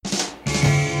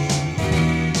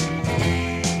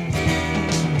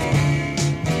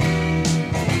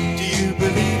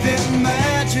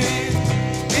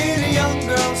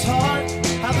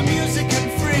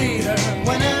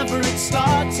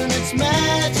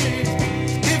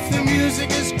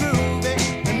music is groovy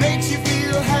and makes you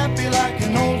feel happy like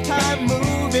an old-time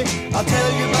movie. I'll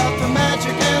tell you about the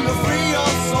magic and the free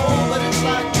your soul, but it's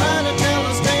like trying to tell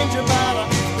a stranger about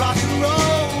a rock and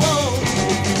roll.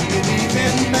 If you believe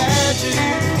in magic,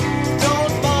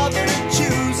 don't bother to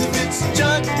choose if it's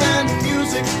jug band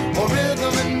music or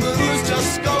rhythm and blues.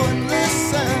 Just go and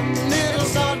listen. It'll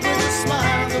start with a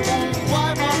smile that won't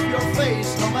wipe off your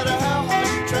face, no matter how hard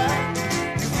you try.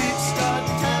 Your feet start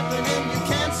tapping and you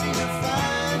can't seem to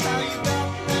find how you got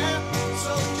there.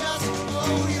 So just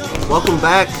blow your Welcome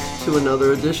back to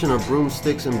another edition of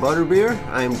Broomsticks and Butterbeer.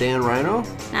 I am Dan Rhino,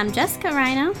 I'm Jessica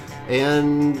Rhino.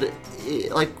 and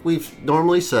like we've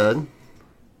normally said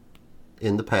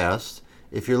in the past,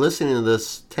 if you're listening to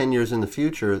this 10 years in the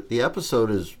future, the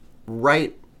episode is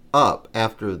right up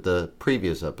after the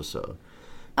previous episode.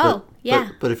 Oh, yeah.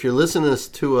 But if you're listening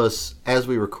to us as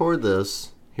we record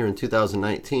this here in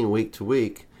 2019, week to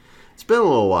week, it's been a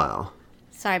little while.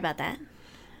 Sorry about that.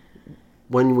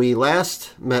 When we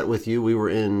last met with you, we were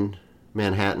in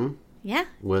Manhattan Yeah.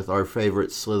 with our favorite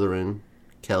Slytherin,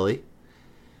 Kelly,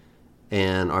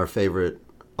 and our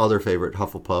other favorite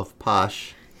Hufflepuff,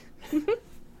 Posh.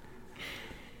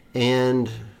 And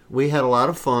we had a lot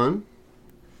of fun.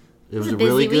 It was a busy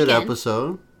really good weekend.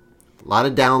 episode. A lot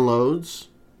of downloads.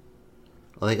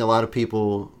 I think a lot of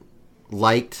people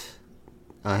liked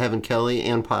having Kelly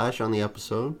and Posh on the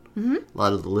episode. Mm-hmm. A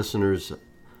lot of the listeners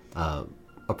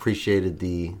appreciated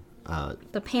the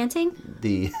panting?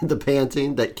 the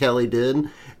panting that Kelly did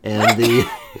and the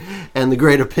and the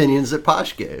great opinions that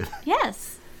Posh gave.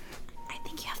 Yes. I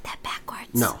think you have that backwards.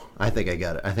 No, I think I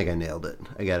got it. I think I nailed it.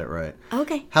 I got it right.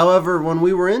 Okay. However, when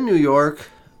we were in New York,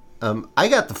 I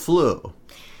got the flu.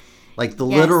 Like the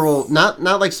Yes. literal, not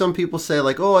like some people say,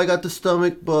 like, oh, I got the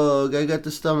stomach bug, I got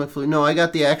the stomach flu. No, I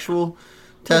got the actual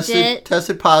Legit.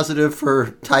 tested positive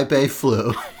for type A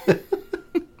flu.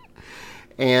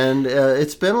 And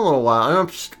it's been a little while,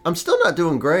 and I'm still not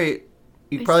doing great.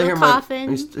 You probably still hear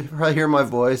coughing. you probably hear my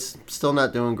voice. Still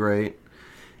not doing great,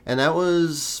 and that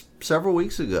was several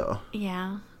weeks ago,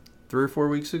 Yeah. 3 or 4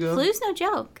 weeks ago. Flu's no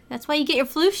joke. That's why you get your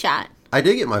flu shot. I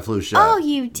did get my flu shot. Oh,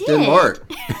 you did? Didn't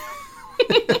work.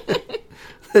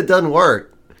 It doesn't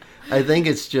work. I think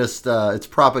it's just it's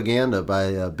propaganda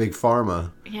by Big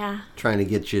Pharma Yeah. trying to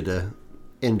get you to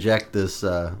inject this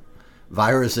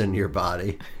virus into your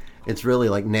body. It's really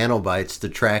like nanobites to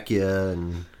track you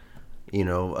and,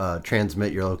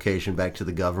 transmit your location back to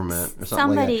the government or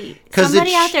something like that.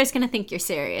 Somebody out there is going to think you're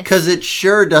serious. Because it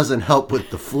sure doesn't help with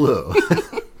the flu.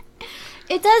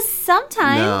 It does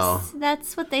sometimes. No.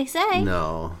 That's what they say.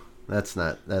 No,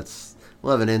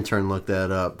 we'll have an intern look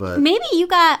that up, but Maybe you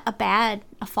got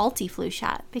a faulty flu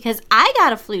shot, because I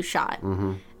got a flu shot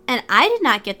and I did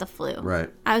not get the flu. right.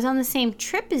 I was on the same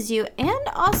trip as you and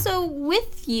also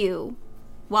with you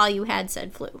while you had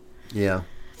said flu. Yeah.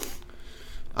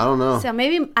 I don't know. So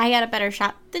maybe I got a better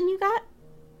shot than you got.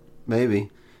 Maybe.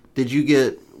 Did you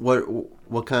get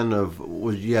what kind of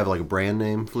would you have, like a brand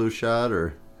name flu shot,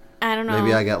 or I don't know.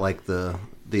 maybe I got like the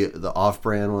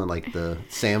off-brand one, like the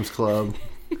Sam's Club,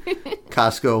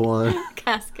 Costco one.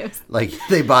 Costco's. Like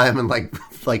they buy them in like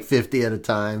 50 at a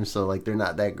time, so like they're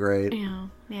not that great.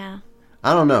 Yeah.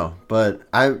 I don't know, but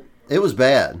it was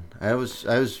bad. It was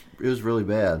really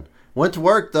bad. Went to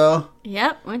work though.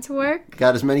 Yep. Went to work.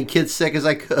 Got as many kids sick as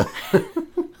I could.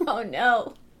 Oh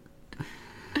no.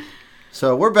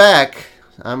 So we're back.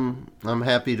 I'm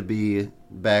happy to be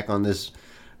back on this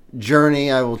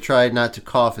journey. I will try not to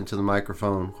cough into the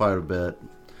microphone quite a bit.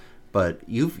 But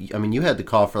you had the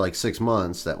cough for like 6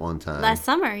 months that one time. Last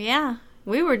summer, yeah.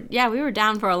 We were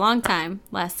down for a long time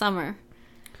last summer.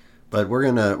 But we're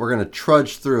gonna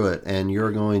trudge through it, and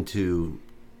you're going to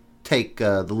take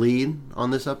the lead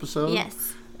on this episode.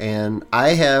 Yes. And I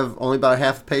have only about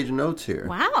half a page of notes here.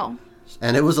 Wow.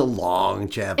 And it was a long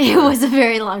chapter. It was a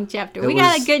very long chapter. We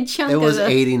got a good chunk of it. It was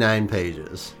 89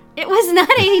 pages. It was not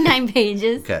 89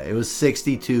 pages. Okay, it was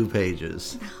 62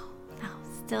 pages.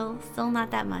 No, still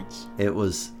not that much. It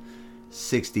was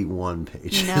 61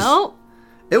 pages. No.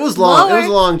 It was long. Lower. It was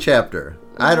a long chapter.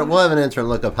 We'll have an intern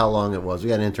look up how long it was. We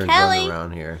got interns Kelly. running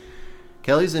around here.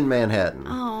 Kelly's in Manhattan.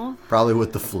 Oh. Probably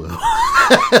with the flu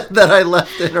that I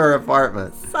left in her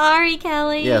apartment. Sorry,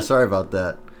 Kelly. Yeah, sorry about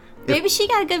that. Maybe she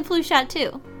got a good flu shot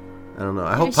too. I don't know.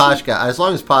 I hope Posh as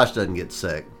long as Posh doesn't get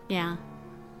sick. Yeah.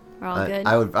 We're all good.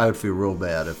 I would feel real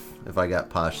bad if I got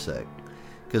Posh sick,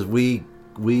 because we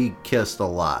kissed a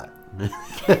lot.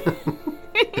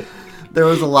 There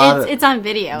was a lot it's on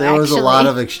video. There was a actually. lot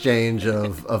of exchange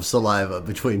of saliva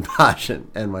between Posh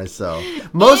and myself.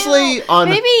 Mostly Ew. on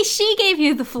Maybe she gave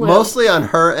you the flu. Mostly on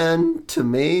her end to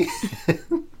me.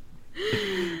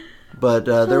 But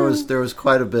there was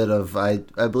quite a bit of I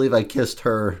believe I kissed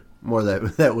her more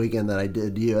that weekend than I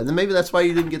did you, and then maybe that's why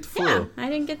you didn't get the flu. Yeah, I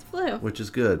didn't get the flu. Which is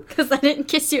good. Because I didn't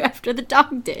kiss you after the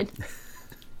dog did.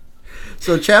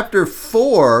 So chapter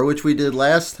 4, which we did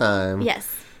last time. Yes.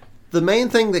 The main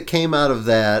thing that came out of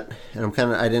that, and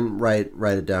I didn't write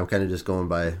it down. I'm kind of just going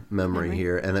by memory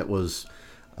here, and it was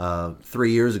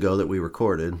 3 years ago that we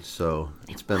recorded. So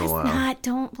it's been a while. Not.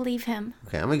 Don't believe him.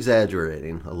 Okay, I'm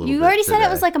exaggerating a little bit. You already said today.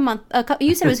 it was like a month.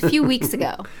 You said it was a few weeks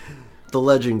ago. The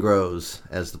legend grows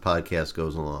as the podcast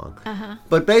goes along. Uh-huh.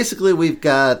 But basically, we've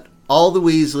got all the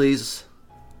Weasleys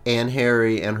and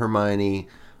Harry and Hermione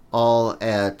all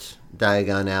at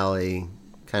Diagon Alley,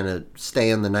 kind of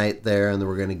staying the night there, and then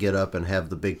we're going to get up and have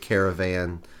the big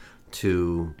caravan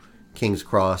to King's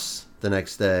Cross the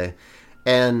next day.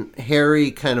 And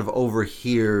Harry kind of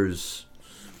overhears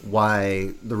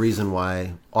the reason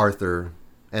why Arthur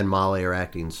and Molly are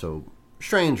acting so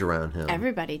strange around him.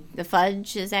 Everybody. The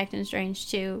Fudge is acting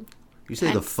strange, too. You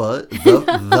say the Fudge?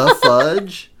 The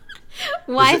Fudge?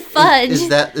 Why Fudge? Is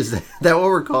that what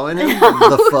we're calling him?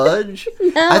 The Fudge?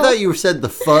 No. I thought you said the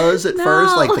Fuzz at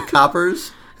first, like the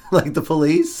coppers, like the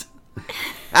police.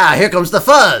 Here comes the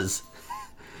Fuzz.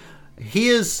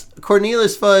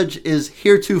 Cornelius Fudge is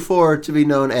heretofore to be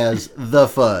known as the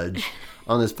Fudge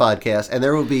on this podcast, and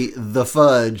there will be the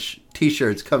Fudge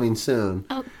t-shirts coming soon.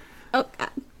 Oh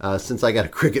God. Since I got a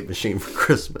Cricket machine for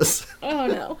Christmas. Oh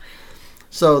no.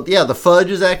 So, yeah, the Fudge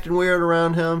is acting weird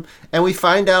around him. And we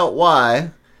find out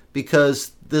why.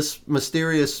 Because this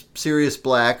mysterious Sirius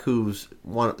Black, who's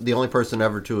the only person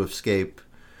ever to escape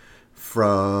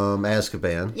from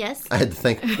Azkaban. Yes. I had to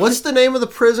think, what's the name of the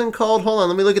prison called? Hold on,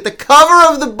 let me look at the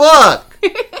cover of the book.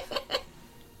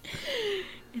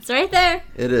 It's right there.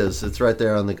 It is. It's right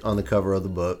there on the cover of the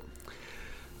book.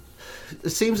 It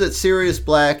seems that Sirius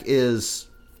Black is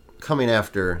coming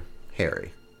after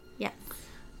Harry. Yes.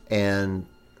 And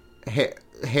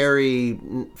Harry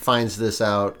finds this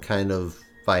out kind of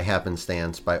by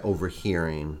happenstance, by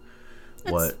overhearing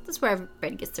That's where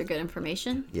everybody gets their good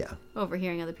information. Yeah.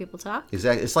 Overhearing other people talk.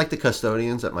 Exactly. It's like the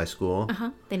custodians at my school.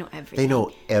 Uh-huh. They know everything. They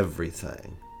know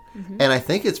everything. Mm-hmm. And I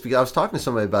think it's because I was talking to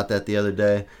somebody about that the other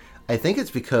day. I think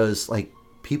it's because like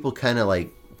people kind of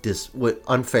like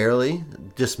unfairly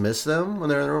dismiss them when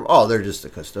they're in the room. Oh, they're just a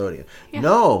custodian. Yeah.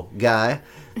 No, guy.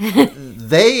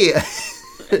 They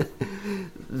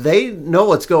know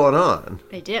what's going on.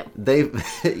 They do.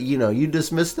 You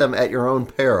dismiss them at your own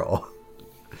peril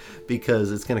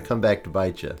because it's going to come back to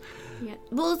bite you. Yeah.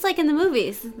 Well, it's like in the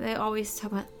movies. They always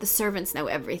talk about the servants know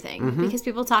everything because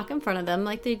people talk in front of them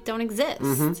like they don't exist.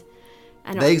 Mm-hmm.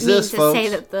 I don't mean to say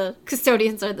that the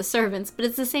custodians are the servants, but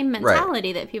it's the same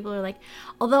mentality that people are like.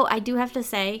 Although I do have to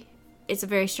say, it's a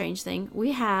very strange thing.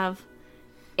 We have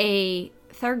a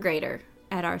third grader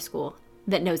at our school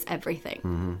that knows everything.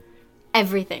 Mm-hmm.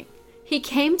 Everything. He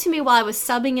came to me while I was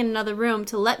subbing in another room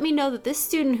to let me know that this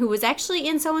student who was actually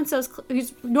in so-and-so's,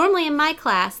 who's normally in my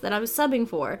class that I was subbing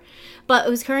for, but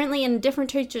was currently in a different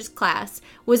teacher's class,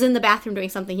 was in the bathroom doing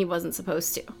something he wasn't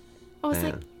supposed to. I was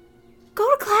like, go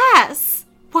to class.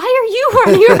 Why are you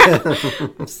running around?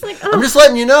 I'm just like, oh. I'm just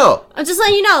letting you know. I'm just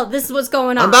letting you know this is what's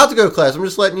going on. I'm about to go to class. I'm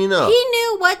just letting you know. He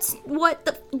knew what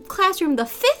the classroom the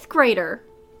fifth grader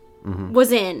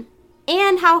was in.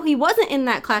 And how he wasn't in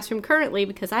that classroom currently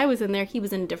because I was in there. He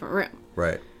was in a different room.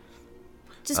 Right.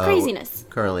 Just craziness.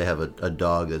 Currently have a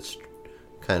dog that's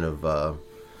kind of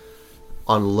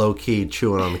on low-key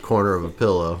chewing on the corner of a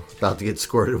pillow, about to get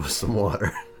squirted with some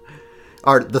water.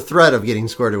 Or the threat of getting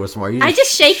squirted with some water. I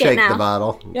just shake it now. Shake the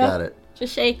bottle. Yep. Got it.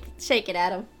 Just shake it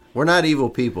at him. We're not evil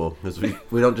people because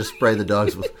we don't just spray the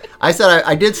dogs with.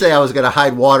 I did say I was going to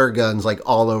hide water guns like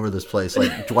all over this place,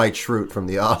 like Dwight Schrute from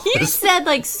The Office. You said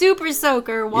like super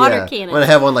soaker water cannon. I'm going to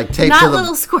have one like taped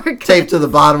little squirt guns. Taped to the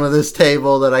bottom of this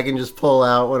table that I can just pull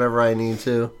out whenever I need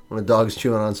to when a dog's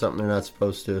chewing on something they're not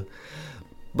supposed to.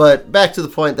 But back to the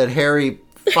point that Harry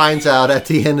finds out at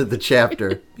the end of the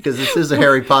chapter, because this is a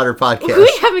Harry Potter podcast.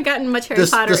 We haven't gotten much Harry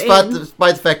Potter despite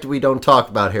the fact that we don't talk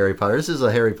about Harry Potter, this is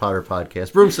a Harry Potter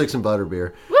podcast. Broomsticks and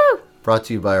Butterbeer. Woo! Brought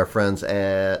to you by our friends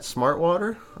at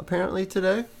Smartwater, apparently,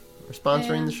 today. We're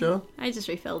sponsoring the show. I just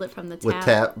refilled it from the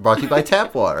tap. Brought to you by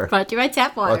Tap Water. Brought to you by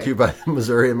Tap Water. Brought to you by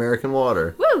Missouri American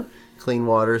Water. Woo! Clean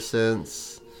water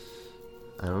since,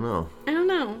 I don't know. I don't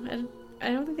know.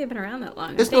 I don't think they've been around that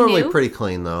long. It's normally pretty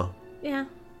clean, though. Yeah.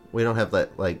 We don't have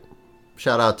that, like,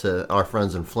 shout out to our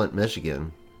friends in Flint,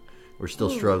 Michigan. We're still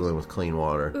struggling with clean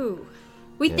water. Ooh.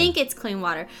 We think it's clean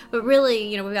water, but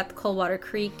really, we've got the Coldwater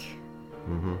Creek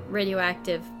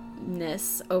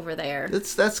radioactiveness over there.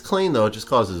 That's clean, though. It just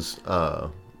causes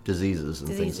diseases and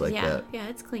things like that. Yeah,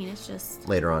 it's clean. It's just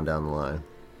later on down the line.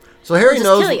 So Harry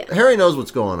knows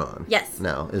what's going on. Yes.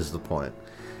 Now is the point.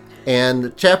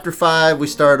 And chapter 5, we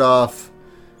start off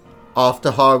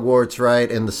to Hogwarts,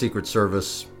 right, and the Secret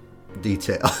Service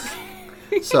detail.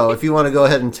 So if you want to go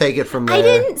ahead and take it from there. I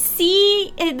didn't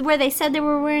see it where they said they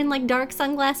were wearing like dark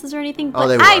sunglasses or anything, but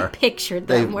they were. I pictured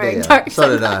them wearing dark sunglasses.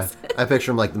 So did I. I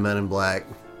pictured them like the Men in Black.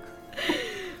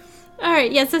 All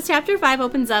right, yeah, so chapter 5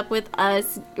 opens up with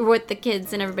us, with the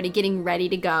kids and everybody getting ready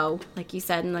to go. Like you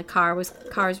said, and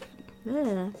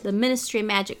the Ministry of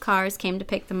Magic cars came to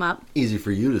pick them up. Easy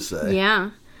for you to say.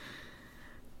 Yeah.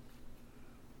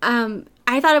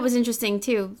 I thought it was interesting,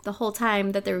 too, the whole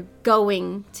time that they're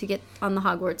going to get on the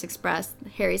Hogwarts Express.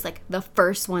 Harry's, like, the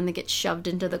first one that gets shoved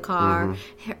into the car.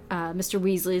 Mm-hmm. Mr.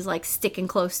 Weasley's, like, sticking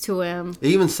close to him.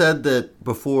 He even said that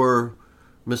before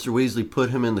Mr. Weasley put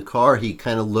him in the car, he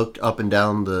kind of looked up and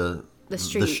down the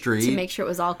street to make sure it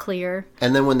was all clear.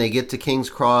 And then when they get to King's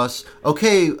Cross,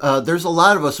 okay, there's a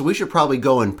lot of us, so we should probably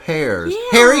go in pairs. Yeah.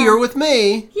 Harry, you're with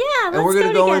me. Yeah, let's go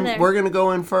together. We're going to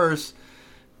go in first.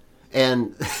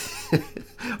 And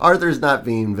Arthur's not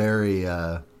being very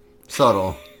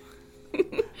subtle.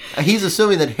 He's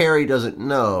assuming that Harry doesn't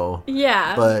know.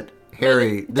 Yeah. But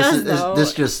Harry,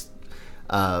 this just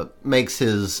makes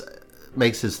his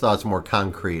thoughts more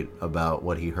concrete about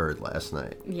what he heard last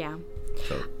night. Yeah.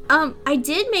 So. I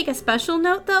did make a special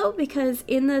note though, because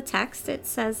in the text it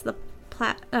says the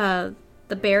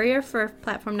barrier for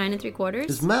platform 9 3/4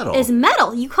 is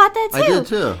metal. You caught that too. I did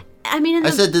too. I mean, I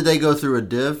said, did they go through a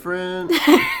different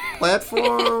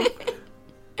platform?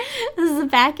 This is the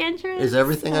back entrance. Is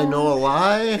everything I know a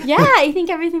lie? Yeah, I think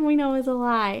everything we know is a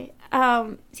lie.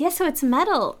 Yeah, so it's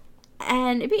metal.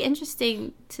 And it'd be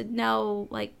interesting to know,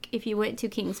 like, if you went to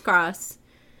King's Cross.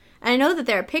 And I know that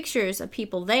there are pictures of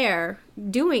people there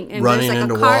doing, and running there's like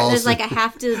into a car. walls. There's like a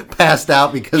have to passed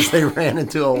out because they ran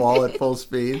into a wall at full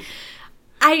speed.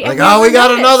 We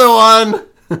got another one.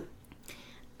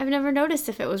 I've never noticed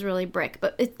if it was really brick,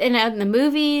 but in the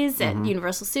movies at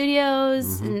Universal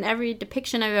Studios and every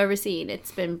depiction I've ever seen,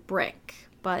 it's been brick.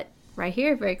 But right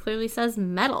here, it very clearly says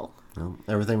metal. Well,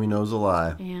 everything we know is a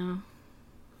lie. Yeah,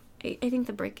 I think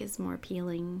the brick is more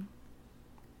appealing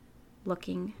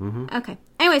looking. Okay.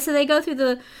 Anyway, so they go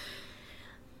through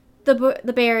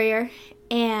the barrier,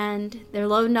 and they're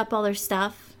loading up all their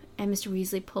stuff, and Mr.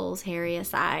 Weasley pulls Harry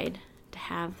aside to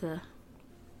have the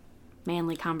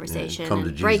manly conversation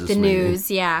and break the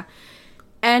news. Yeah.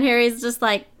 And Harry's just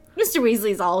like, Mr.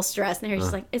 Weasley's all stressed, and Harry's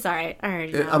just like, it's all right. I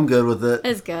already know. I'm good with it.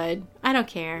 It's good. I don't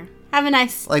care. Have a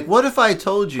nice... Like, what if I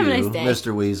told you,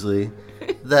 Mr. Weasley,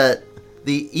 that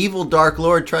the evil Dark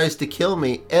Lord tries to kill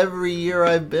me every year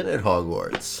I've been at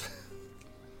Hogwarts?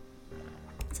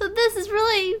 So this is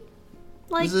really...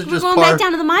 Like, we're going back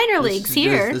down to the minor leagues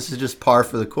here. This is just par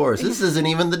for the course. This isn't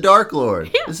even the Dark Lord.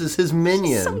 Yeah. This is his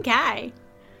minion. Some guy.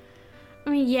 I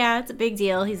mean, yeah, it's a big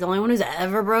deal. He's the only one who's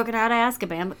ever broken out of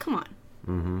Azkaban, but come on.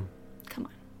 Come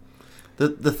on.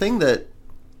 The thing that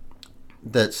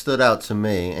stood out to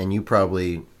me, and you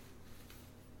probably...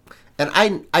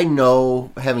 And I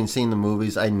know, having seen the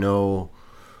movies, I know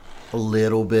a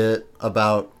little bit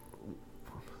about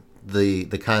the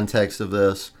context of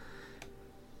this,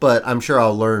 but I'm sure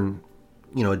I'll learn,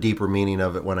 a deeper meaning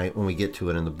of it when we get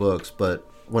to it in the books. But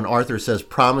when Arthur says,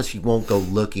 promise you won't go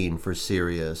looking for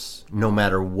Sirius, no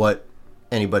matter what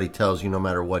anybody tells you, no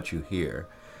matter what you hear.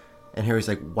 And Harry's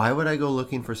like, why would I go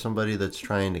looking for somebody that's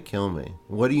trying to kill me?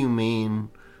 What do you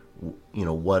mean?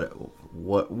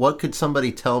 What could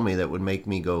somebody tell me that would make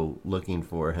me go looking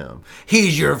for him?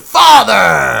 He's your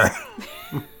father!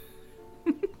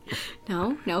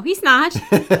 No, he's not.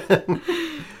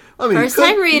 I mean,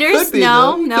 first-time readers, he's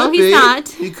not.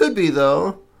 He could be,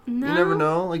 though. No. You never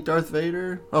know, like Darth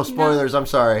Vader. Oh, spoilers! No. I'm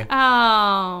sorry.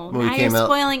 Oh, now you're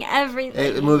spoiling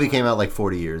everything. The movie came out like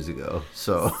 40 years ago,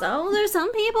 so there's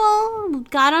some people who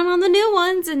got on the new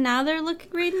ones, and now they're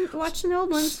watching the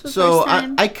old ones for the so first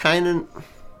time. I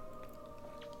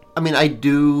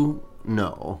do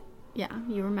know. Yeah,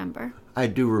 you remember. I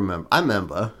do remember. I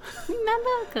remember. Remember?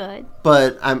 Good.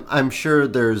 But I'm sure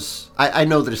there's... I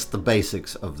know there's the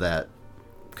basics of that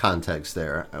context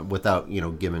there, without,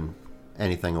 giving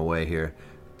anything away here.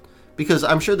 Because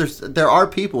I'm sure there are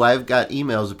people... I've got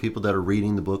emails of people that are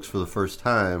reading the books for the first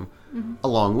time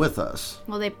along with us.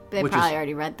 Well, they probably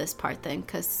already read this part then,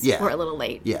 because we're a little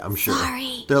late. Yeah, I'm sure.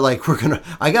 Sorry. They're like,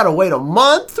 I gotta wait a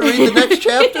month to read the next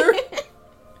chapter?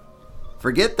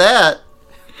 Forget that.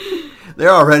 They're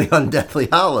already on Deathly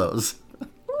Hallows.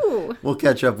 Ooh. We'll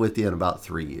catch up with you in about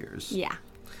 3 years. Yeah.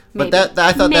 But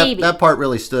I thought that part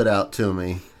really stood out to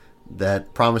me.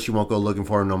 that promise you won't go looking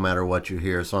for him no matter what you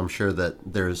hear. So I'm sure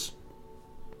that there's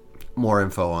more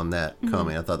info on that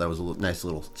coming. I thought that was a nice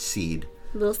little seed.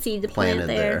 Little seed to plant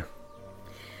there.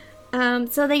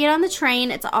 So they get on the train.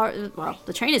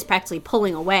 The train is practically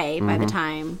pulling away by the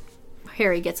time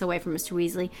Harry gets away from Mr.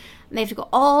 Weasley. And they have to go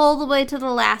all the way to the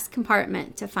last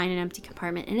compartment to find an empty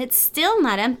compartment. And it's still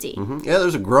not empty. Yeah,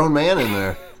 there's a grown man in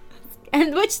there.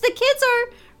 And which the kids are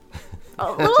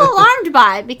a little alarmed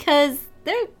by because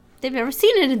they've never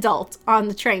seen an adult on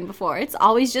the train before. It's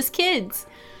always just kids.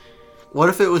 What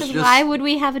if it was just... Why would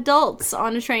we have adults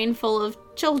on a train full of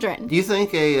children? Do you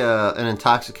think an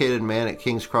intoxicated man at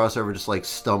King's Cross ever just like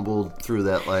stumbled through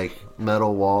that like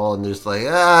metal wall and just like,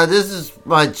 this is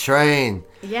my train.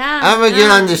 Yeah. I'm gonna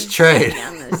get on this train.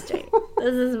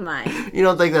 This is mine. You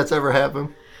don't think that's ever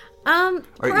happened?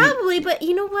 Probably, but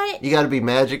you know what? You got to be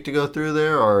magic to go through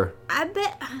there, or I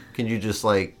bet. Can you just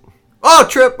like, I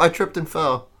tripped and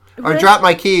fell, or dropped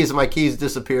my keys and my keys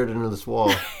disappeared into this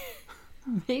wall?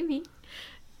 Maybe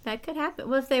that could happen.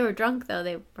 Well, if they were drunk, though,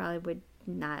 they probably would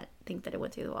not think that it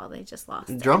went through the wall. They just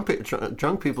lost it.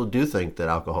 Drunk people do think that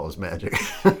alcohol is magic.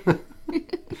 It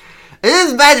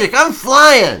is magic. I'm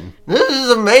flying. This is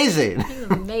amazing. This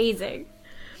is amazing.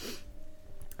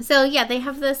 So yeah, they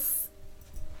have this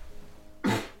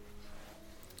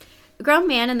grown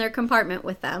man in their compartment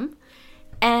with them.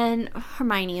 And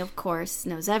Hermione, of course,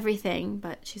 knows everything,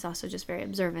 but she's also just very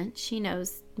observant. She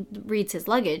reads his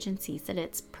luggage and sees that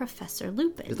it's Professor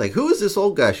Lupin. It's like, who is this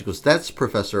old guy? She goes, that's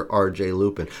Professor R.J.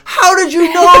 Lupin. How did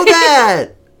you know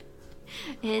that?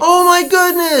 Oh my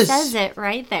goodness! It says it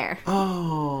right there.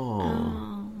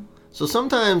 Oh. So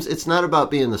sometimes it's not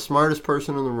about being the smartest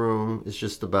person in the room. It's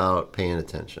just about paying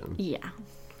attention. Yeah.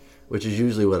 Which is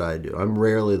usually what I do. I'm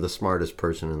rarely the smartest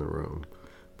person in the room.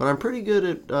 But I'm pretty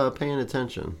good at paying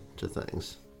attention to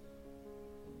things.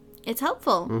 It's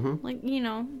helpful. Mm-hmm. Like, we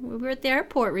were at the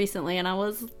airport recently, and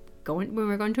when we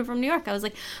were going to and from New York, I was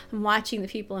like, I'm watching the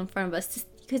people in front of us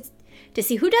to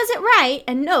see who does it right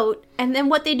and note, and then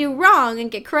what they do wrong and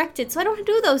get corrected, so I don't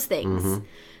do those things. Mm-hmm.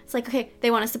 It's like, okay,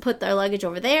 they want us to put their luggage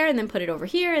over there, and then put it over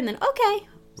here, and then, okay.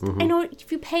 Mm-hmm. I know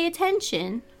if you pay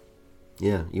attention...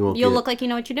 Yeah, you'll look like you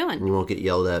know what you're doing. You won't get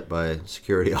yelled at by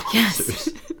security officers.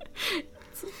 Yes.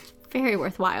 Very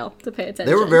worthwhile to pay attention.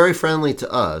 They were very friendly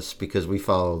to us because we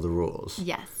follow the rules.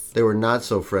 Yes. They were not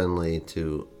so friendly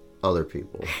to other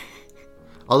people.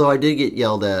 Although I did get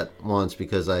yelled at once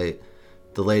because the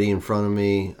lady in front of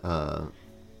me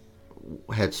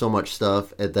had so much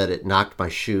stuff that it knocked my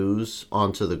shoes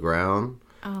onto the ground.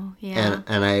 Oh, yeah.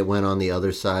 And I went on the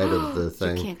other side of the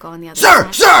thing. You can't go on the other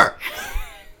side. Sir!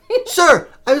 Sir!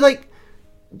 I was like,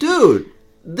 dude...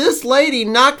 This lady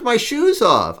knocked my shoes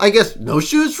off. I guess no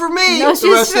shoes for me. No shoes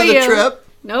the rest for of the you. trip.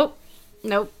 Nope.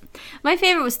 My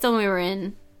favorite was still when we were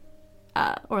in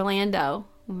Orlando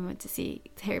when we went to see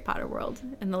Harry Potter World,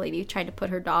 and the lady tried to put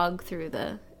her dog through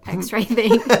the X-ray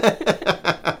thing.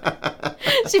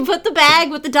 She put the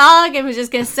bag with the dog and was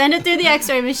just going to send it through the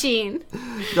X-ray machine.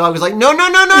 The dog was like, no.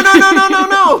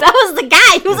 That was the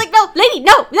guy. He was like, no, lady,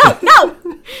 no.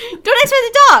 Don't X-ray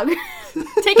the dog.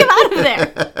 Take him out of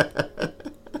there.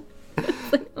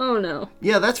 Like, oh no.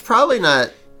 Yeah, that's probably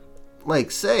not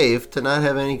safe to not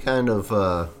have any kind of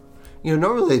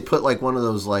normally they put like one of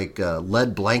those like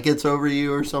lead blankets over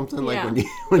you or something. Yeah. Like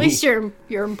at least your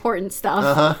important stuff.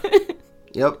 Uh-huh.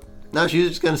 Yep. No, she was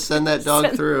just gonna send that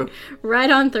dog through.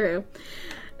 Right on through.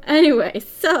 Anyway,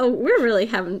 so we're really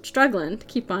struggling to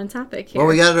keep on topic here. Well,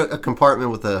 we got a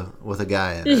compartment with a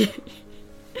guy in it.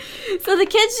 So the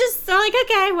kids just are like,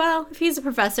 okay, well, if he's a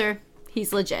professor,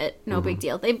 he's legit. No big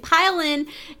deal. They pile in,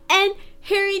 and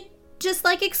Harry just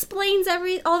like explains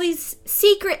all these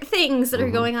secret things that are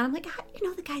going on. I'm like,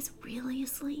 the guy's really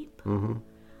asleep. Mm-hmm. I'm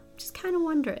just kind of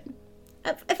wondering.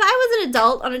 If I was an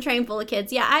adult on a train full of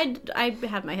kids, yeah, I'd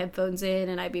have my headphones in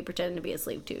and I'd be pretending to be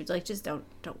asleep too. Like, just don't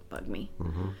bug me.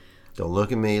 Mm-hmm. Don't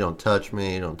look at me. Don't touch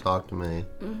me. Don't talk to me.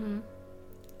 Mm-hmm.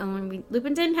 And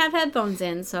Lupin didn't have headphones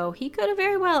in, so he could have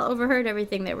very well overheard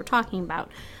everything they were talking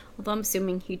about. Although I'm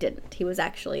assuming he didn't. He was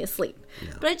actually asleep.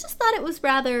 Yeah. But I just thought it was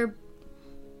rather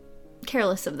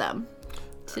careless of them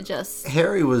to just...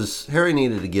 Harry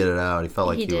needed to get it out. He felt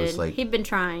like he was like... He'd been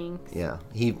trying. Yeah.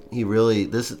 He really...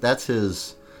 This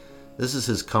is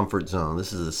his comfort zone.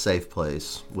 This is a safe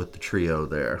place with the trio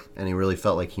there. And he really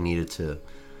felt like he needed to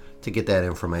get that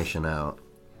information out.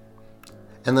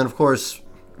 And then, of course...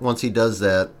 Once he does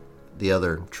that, the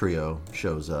other trio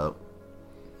shows up.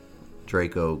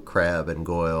 Draco, Crabbe, and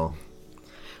Goyle.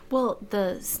 Well,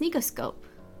 the sneakoscope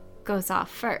goes off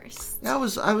first.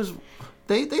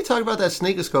 They talked about that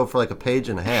sneakoscope for like a page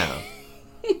and a half.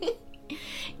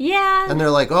 Yeah. And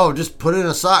they're like, "Oh, just put it in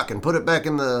a sock and put it back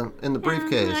in the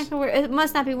briefcase." It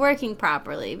must not be working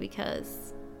properly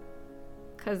because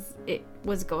it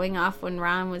was going off when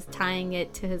Ron was tying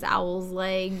it to his owl's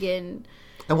leg. And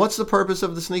what's the purpose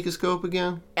of the sneakoscope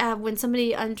again? When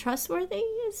somebody untrustworthy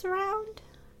is around,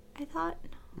 I thought.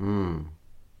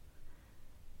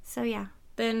 So yeah,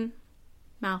 then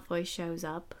Malfoy shows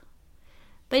up,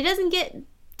 but he doesn't get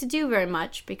to do very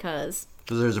much because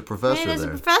there's a professor there's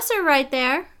there. A professor right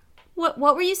there. What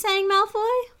were you saying,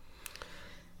 Malfoy?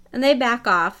 And they back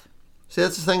off. See,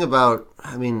 that's the thing about,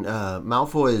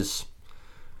 Malfoy's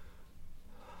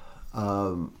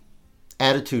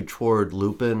attitude toward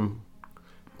Lupin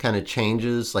kind of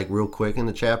changes like real quick in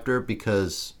the chapter,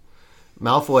 because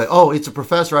Malfoy, it's a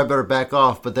professor, I better back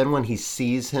off. But then when he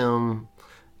sees him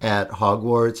at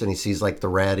Hogwarts and he sees like the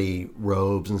ratty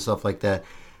robes and stuff like that,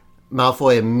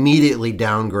 Malfoy immediately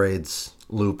downgrades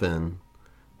Lupin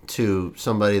to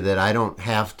somebody that I don't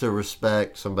have to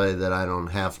respect, somebody that I don't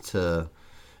have to,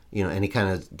 and he kind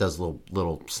of does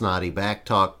little snotty back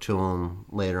talk to him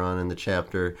later on in the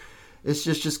chapter. It's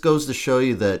just goes to show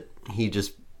you that he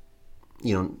just,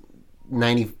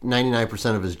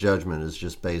 99% of his judgment is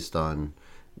just based on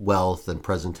wealth and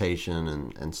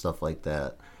presentation and stuff like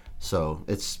that. So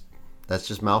that's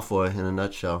just Malfoy in a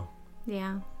nutshell.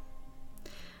 Yeah.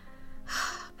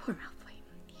 Poor Malfoy.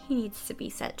 He needs to be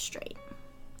set straight.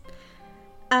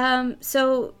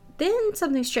 So then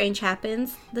something strange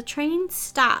happens. The train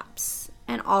stops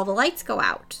and all the lights go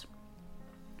out.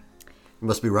 You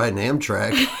must be riding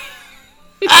Amtrak.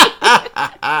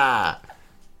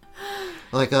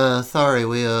 Like, sorry,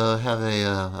 we have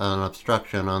an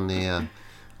obstruction on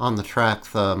the tracks.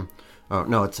 Oh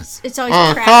no, it's always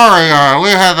tracks. Sorry, we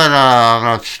have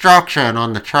an obstruction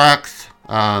on the tracks.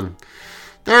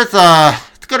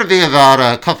 It's going to be about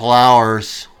a couple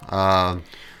hours.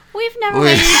 We've never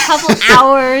waited a couple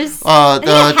hours.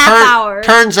 Half hour.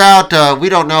 Turns out we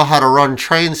don't know how to run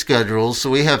train schedules, so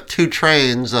we have two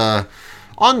trains on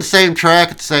the same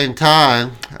track at the same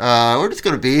time. We're just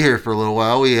going to be here for a little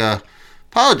while. We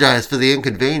apologize for the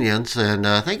inconvenience, and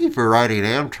thank you for riding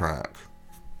Amtrak.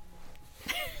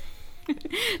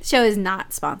 The show is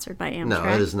not sponsored by Amtrak. No,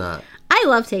 it is not. I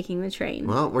love taking the train.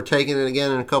 Well, we're taking it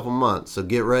again in a couple months, so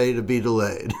get ready to be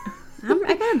delayed.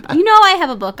 I have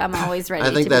a book. I'm always ready.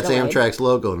 I think that's Amtrak's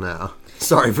logo now.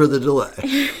 Sorry for the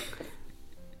delay.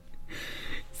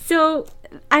 So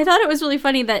I thought it was really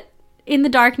funny that in the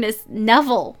darkness,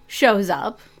 Neville shows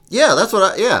up. Yeah, that's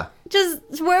what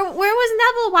Just where was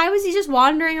Neville? Why was he just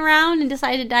wandering around and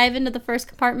decided to dive into the first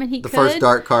compartment he could? The first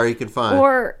dark car he could find.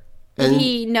 Or did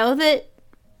he know that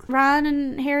Ron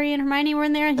and Harry and Hermione were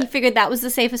in there and he figured that was the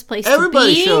safest place to be?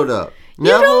 Everybody showed up.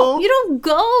 Neville, you don't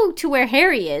go to where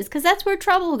Harry is because that's where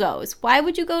trouble goes. Why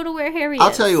would you go to where Harry is?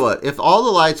 I'll tell you what. If all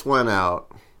the lights went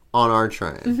out on our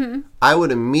train, I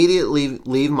would immediately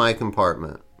leave my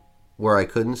compartment where I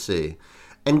couldn't see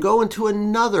and go into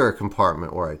another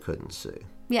compartment where I couldn't see.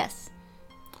 Yes.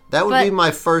 That would be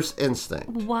my first instinct.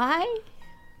 Why?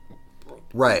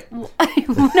 Right. No,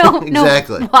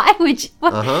 exactly. No. Why would you?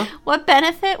 What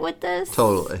benefit with this?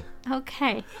 Totally.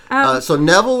 Okay. So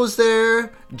Neville was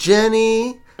there.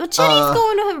 Jenny. Well, Jenny's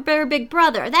going to her very big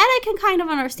brother. That I can kind of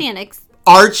understand.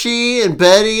 Archie and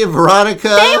Betty and Veronica.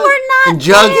 They were not and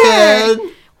Jughead.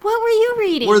 There. What were you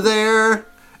reading? Were there.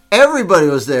 Everybody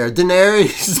was there.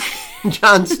 Daenerys,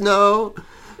 Jon Snow.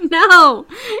 No,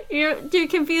 you're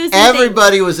confused.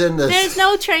 Everybody was in this. There's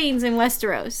no trains in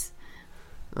Westeros.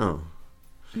 Oh.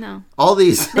 No. All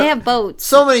these. They have boats.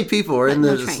 So many people are in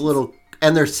this little,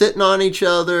 and they're sitting on each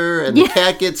other, and the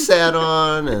cat gets sat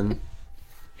on, and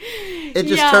it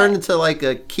just turned into like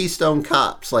a Keystone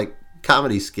Cops like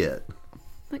comedy skit.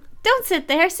 Like, don't sit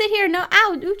there. Sit here. No.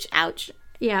 Ouch. Ouch.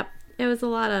 Yeah. It was a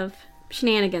lot of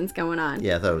shenanigans going on.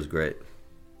 Yeah, that was great.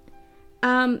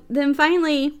 Then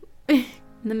finally, in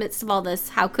the midst of all this,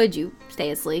 how could you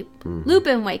stay asleep?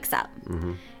 Lupin wakes up,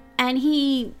 and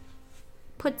he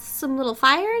puts some little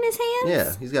fire in his hands.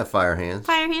 Yeah, he's got fire hands.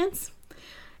 Fire hands.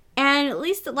 And at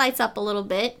least it lights up a little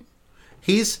bit.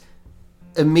 He's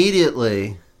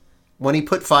immediately, when he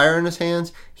put fire in his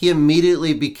hands, he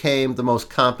immediately became the most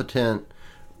competent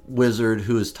wizard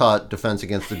who is taught Defense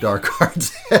Against the Dark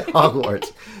Arts at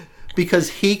Hogwarts. Because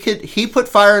he put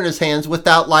fire in his hands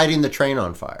without lighting the train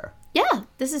on fire. Yeah,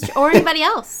 or anybody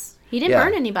else. He didn't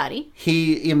burn anybody.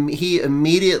 He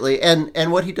immediately,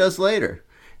 and what he does later,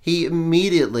 he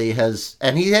immediately has,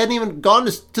 and he hadn't even gone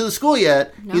to the school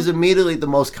yet. No. He's immediately the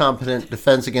most competent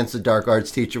Defense Against the Dark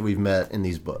Arts teacher we've met in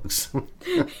these books.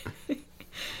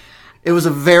 It was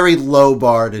a very low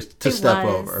bar to step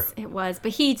over. It was,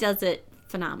 but he does it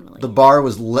phenomenally. The bar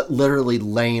was literally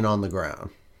laying on the ground.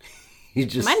 He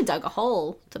just might have dug a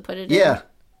hole to put it in.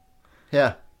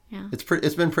 Yeah.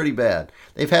 It's been pretty bad.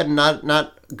 They've had not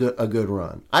a good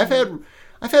run. I've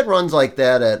had runs like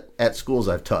that at schools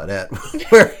I've taught at,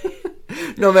 where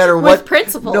no matter what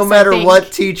principals, no matter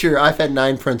what teacher, I've had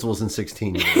 9 principals in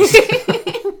 16 years.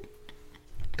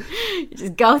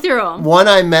 Just go through them. One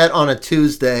I met on a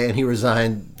Tuesday, and he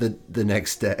resigned the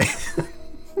next day.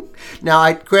 Now,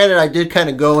 I did kind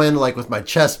of go in like with my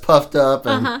chest puffed up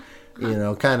and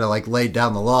kind of like laid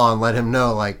down the law and let him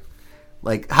know like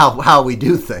how we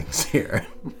do things here.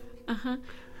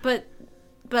 But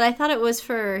I thought it was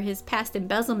for his past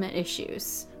embezzlement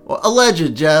issues. Well,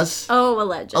 alleged, Jess. Oh,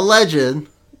 alleged. Alleged,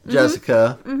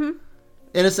 Jessica.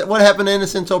 Innocent. What happened to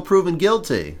innocent until proven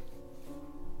guilty?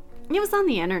 It was on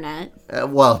the internet.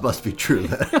 Well, it must be true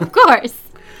then. Of course.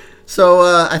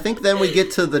 So I think then we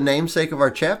get to the namesake of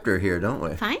our chapter here, don't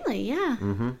we? Finally, yeah.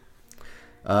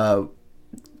 A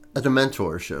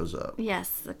Dementor shows up. Yes,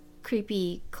 the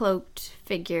creepy cloaked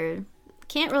figure.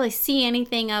 Can't really see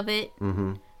anything of it.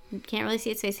 Can't really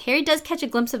see its face. Harry does catch a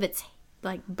glimpse of its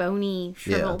like bony,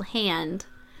 shriveled hand.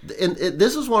 And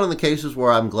this is one of the cases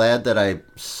where I'm glad that I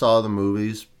saw the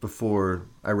movies before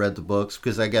I read the books,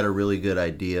 because I got a really good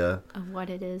idea of what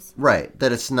it is. Right,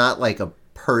 that it's not like a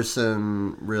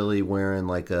person really wearing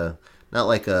like a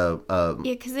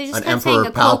because they just an kept Emperor saying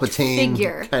a cloaked Palpatine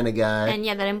figure kind of guy, and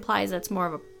that implies that's more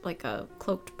of a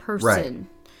cloaked person, right.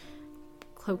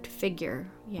 Cloaked figure,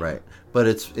 yeah. Right. But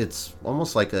it's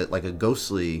almost like a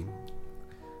ghostly,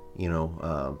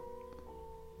 kind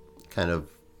of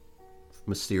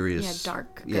mysterious,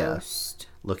 dark ghost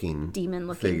looking demon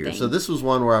looking figure. thing. So this was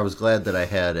one where I was glad that I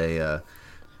had a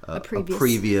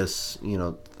previous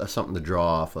something to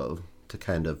draw off of to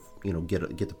kind of get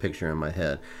the picture in my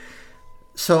head.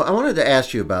 So I wanted to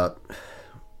ask you about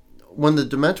when the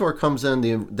Dementor comes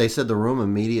in. They said the room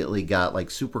immediately got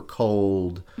like super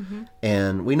cold,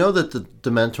 and we know that the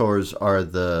Dementors are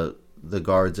the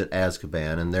guards at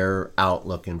Azkaban, and they're out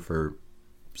looking for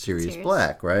Sirius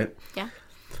Black, right? Yeah.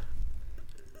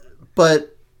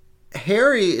 But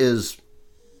Harry is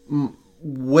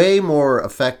way more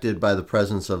affected by the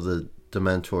presence of the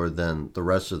Dementor than the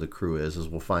rest of the crew is, as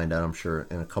we'll find out, I'm sure,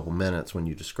 in a couple minutes when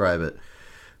you describe it.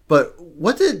 But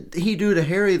what did he do to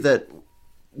Harry that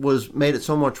made it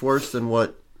so much worse than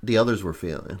what the others were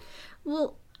feeling?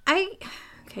 Well,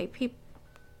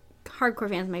 hardcore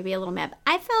fans might be a little mad.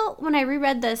 I felt when I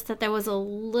reread this that there was it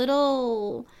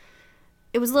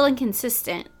was a little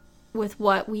inconsistent with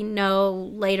what we know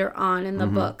later on in the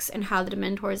books and how the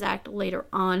Dementors act later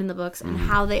on in the books and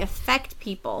how they affect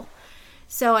people.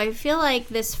 So I feel like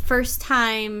this first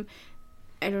time,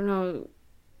 I don't know,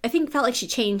 I think felt like she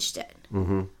changed it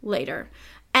later.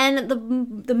 And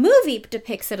the movie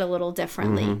depicts it a little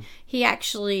differently. He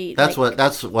actually that's what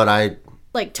I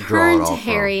turned to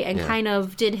Harry and kind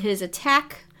of did his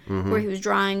attack where he was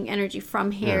drawing energy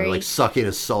from Harry. Like sucking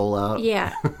his soul out.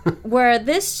 Yeah. Where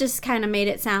this just kind of made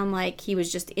it sound like he was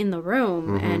just in the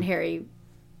room and Harry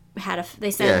had a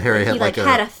fit. He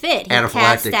had a fit. He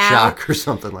anaphylactic shock or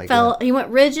something like that. He went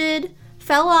rigid,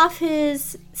 fell off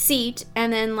his seat,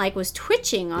 and then was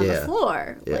twitching on the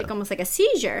floor, almost like a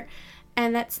seizure.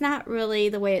 And that's not really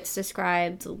the way it's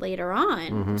described later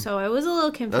on. So I was a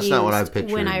little confused. That's not what I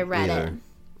pictured when I read either. it.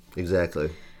 Exactly.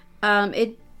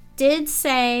 It did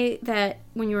say that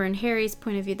when you were in Harry's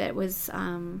point of view, that it was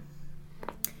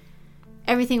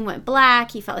everything went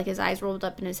black. He felt like his eyes rolled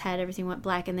up in his head. Everything went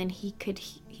black, and then he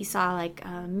saw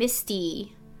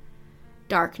misty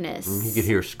darkness. He could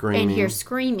hear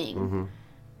screaming.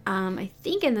 I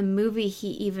think in the movie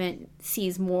he even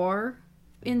sees more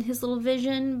in his little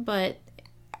vision, but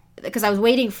because I was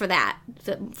waiting for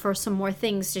for some more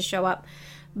things to show up,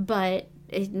 but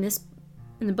in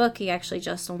the book he actually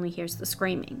just only hears the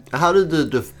screaming. How did the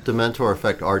Dementor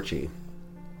affect Archie?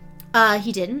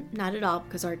 He didn't, not at all,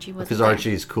 because Archie wasn't there. Because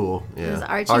Archie's cool, yeah.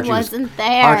 Because Archie wasn't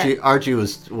there. Archie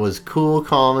was cool,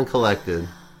 calm, and collected.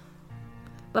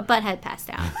 But Butthead passed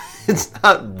out. It's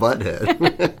not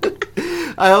Butthead.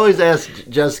 I always ask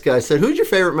Jessica, I said, who's your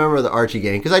favorite member of the Archie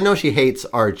gang? Because I know she hates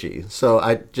Archie. So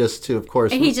I just, of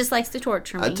course... And he just likes to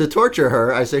torture me. To torture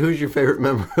her, I say, who's your favorite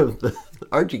member of the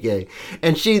Archie gang?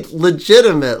 And she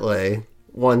legitimately,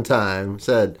 one time,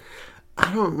 said,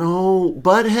 I don't know,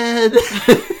 Butthead?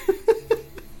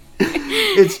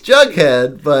 It's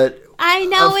Jughead, but... I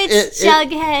know it's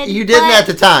Jughead. You didn't at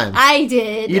the time. I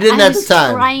did. You didn't at the time. I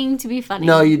was trying to be funny.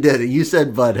 No, you didn't. You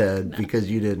said Butthead because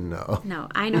you didn't know. No,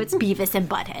 I know it's Beavis and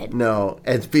Butthead. No,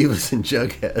 it's Beavis and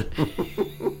Jughead.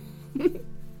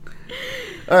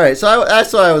 All right, so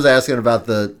that's why I was asking about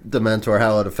the Dementor,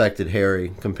 how it affected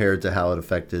Harry compared to how it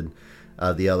affected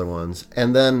the other ones.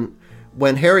 And then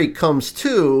when Harry comes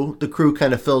to, the crew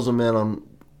kind of fills him in on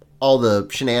all the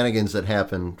shenanigans that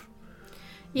happened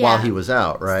while he was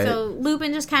out, right? So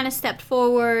Lupin just kind of stepped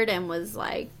forward and was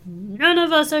like, none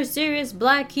of us are Sirius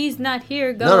Black. He's not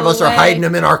here. Go away. None of us are hiding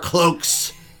him in our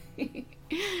cloaks.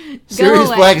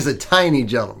 Sirius Black is a tiny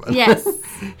gentleman. Yes.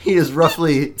 He is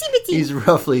roughly, he's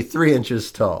roughly 3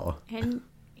 inches tall. And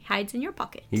he hides in your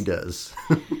pocket. He does.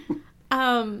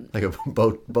 Like a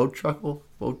boat truffle?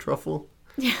 Boat truffle?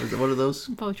 Yeah. What are those?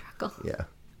 Boat truckle. Yeah.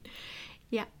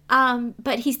 Yeah.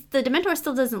 But the Dementor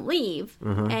still doesn't leave.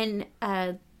 Mm-hmm. And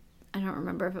I don't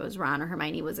remember if it was Ron or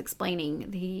Hermione was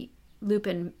explaining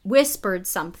Lupin whispered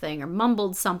something or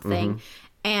mumbled something,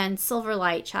 and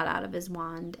Silverlight shot out of his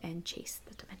wand and chased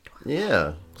the Dementor.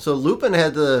 Yeah. So Lupin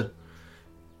had to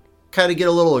kind of get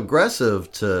a little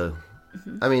aggressive to...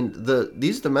 I mean,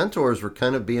 these Dementors were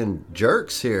kind of being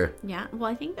jerks here. Yeah, well,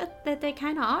 I think that they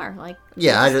kind of are. Like,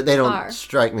 yeah, they don't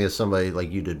strike me as somebody like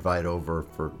you'd invite over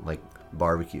for, like,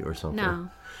 barbecue or something. No.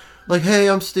 Like, hey,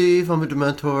 I'm Steve, I'm a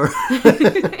Dementor.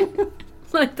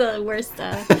 Like the worst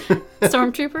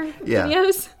Stormtrooper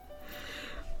videos.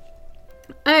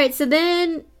 All right, so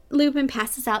then Lupin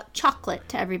passes out chocolate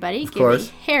to everybody, giving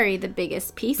Harry the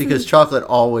biggest piece. Because chocolate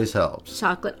always helps.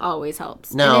 Chocolate always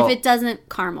helps. Now, and if it doesn't,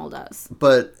 caramel does.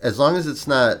 But as long as it's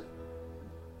not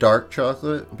dark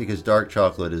chocolate, because dark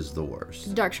chocolate is the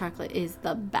worst. Dark chocolate is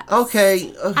the best.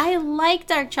 Okay. I like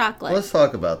dark chocolate. Let's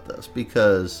talk about this,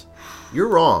 because you're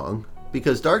wrong,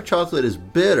 because dark chocolate is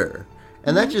bitter.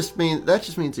 And that just means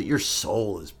that your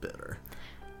soul is bitter.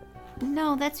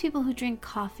 No, that's people who drink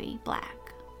coffee black.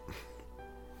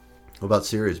 What about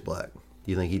Sirius Black?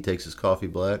 Do you think he takes his coffee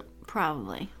black?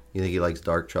 Probably. You think he likes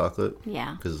dark chocolate?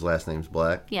 Yeah. Because his last name's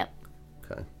Black? Yep.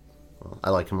 Okay. Well,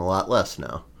 I like him a lot less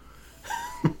now.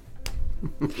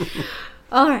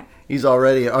 All right. He's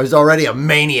already a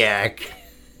maniac.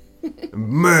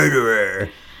 Murderer.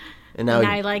 And now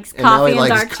he likes coffee and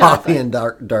dark chocolate. And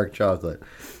dark chocolate.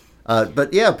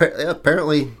 But yeah,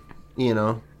 apparently,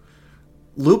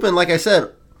 Lupin, like I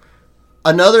said,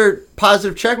 another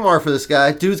positive check mark for this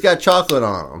guy. Dude's got chocolate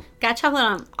on him. Got chocolate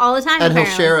on him all the time, and apparently.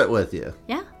 He'll share it with you.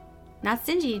 Yeah. Not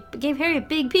stingy. But gave Harry a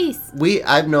big piece.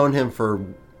 I've known him for,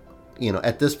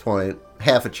 at this point,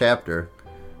 half a chapter.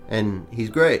 And he's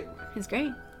great. He's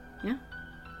great. Yeah.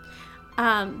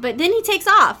 But then he takes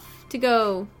off to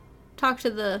go talk to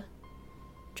the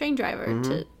train driver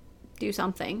to do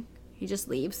something. He just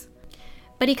leaves.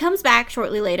 But he comes back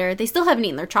shortly later. They still haven't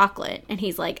eaten their chocolate. And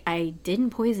he's like, I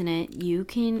didn't poison it. You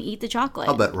can eat the chocolate.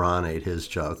 I'll bet Ron ate his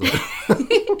chocolate.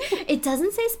 It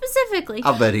doesn't say specifically.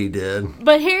 I'll bet he did.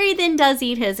 But Harry then does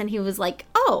eat his, and he was like,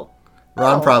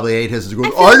 Ron probably ate his and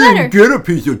goes, I didn't get a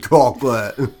piece of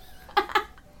chocolate.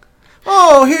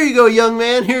 Oh, here you go, young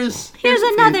man. Here's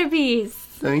another piece.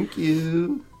 Thank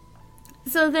you.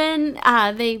 So then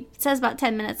it says about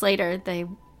 10 minutes later,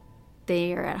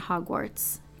 they are at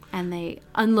Hogwarts. And they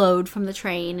unload from the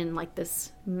train in like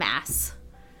this mass.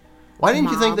 Why didn't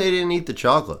you think they didn't eat the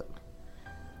chocolate?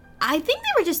 I think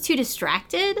they were just too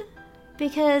distracted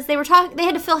because they were talking. They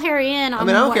had to fill Harry in. I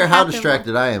don't care how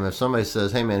distracted I am. If somebody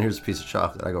says, "Hey, man, here's a piece of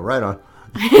chocolate," I go right on.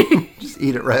 Just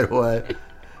eat it right away.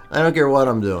 I don't care what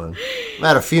I'm doing. I'm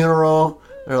at a funeral.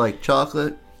 They're like,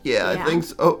 chocolate? Yeah. I think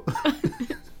so.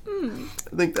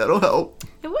 I think that'll help.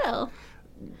 It will.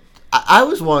 I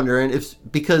was wondering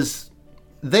because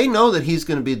they know that he's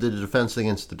going to be the Defense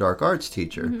Against the Dark Arts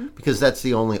teacher because that's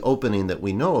the only opening that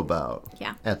we know about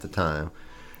at the time.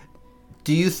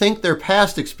 Do you think their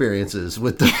past experiences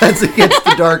with Defense Against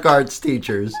the Dark Arts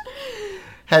teachers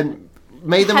had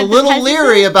made them a little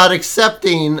leery about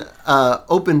accepting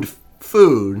opened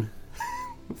food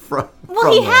from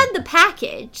he had the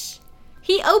package.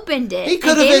 He opened it. He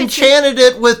could have enchanted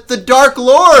it with the Dark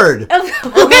Lord. And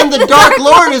then the Dark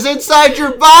Lord is inside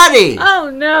your body. Oh,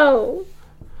 no.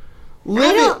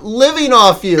 Living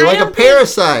off you like a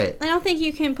parasite. I don't think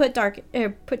you can put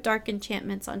dark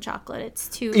enchantments on chocolate. It's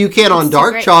too. You can't on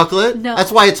dark chocolate. No.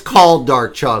 That's why it's called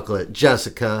dark chocolate,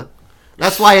 Jessica.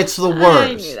 That's why it's the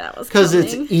worst. I knew that was because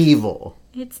it's evil.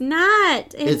 It's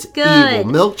not. It's good.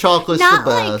 Evil. Milk chocolate's not the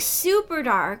best. Not like super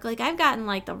dark. Like I've gotten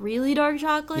like the really dark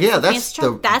chocolate. Yeah, that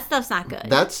stuff's not good.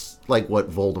 That's like what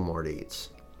Voldemort eats.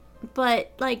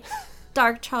 But like.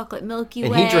 Dark chocolate Milky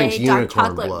and Way, he drinks dark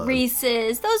chocolate blood.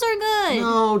 Reese's. Those are good.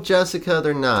 No, Jessica,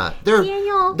 they're not.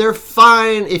 They're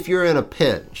fine if you're in a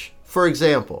pinch. For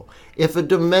example, if a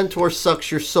Dementor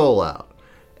sucks your soul out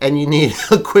and you need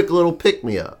a quick little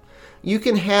pick-me-up, you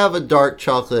can have a dark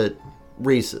chocolate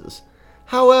Reese's.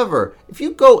 However, if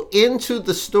you go into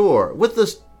the store with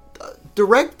the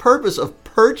direct purpose of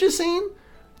purchasing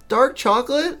dark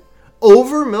chocolate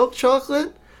over milk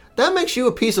chocolate, that makes you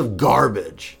a piece of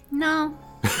garbage. No.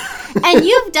 And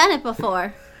you've done it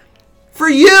before. For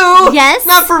you? Yes.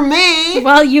 Not for me.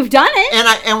 Well, you've done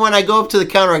it. And when I go up to the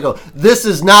counter, I go, this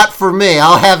is not for me.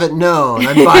 I'll have it known.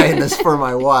 I'm buying this for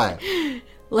my wife.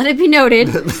 Let it be noted.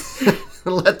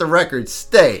 Let the record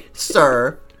state,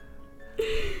 sir.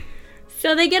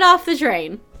 So they get off the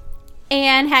train.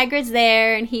 And Hagrid's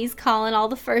there, and he's calling all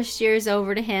the first years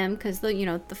over to him. Because,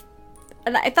 and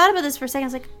I thought about this for a second. I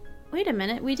was like, wait a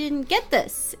minute. We didn't get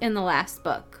this in the last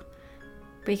book.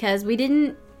 Because we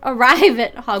didn't arrive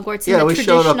at Hogwarts in the traditional we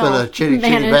showed up in a chitty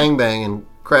bang bang and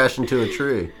crashed into a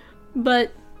tree.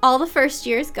 But all the first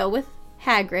years go with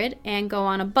Hagrid and go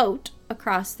on a boat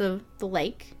across the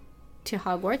lake to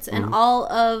Hogwarts, and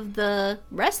all of the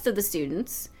rest of the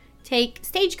students take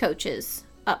stagecoaches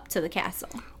up to the castle.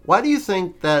 Why do you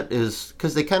think that is?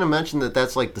 Because they kind of mentioned that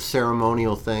that's like the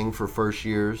ceremonial thing for first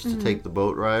years to take the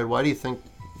boat ride. Why do you think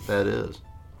that is?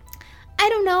 I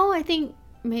don't know. I think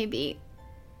maybe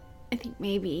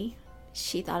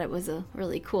she thought it was a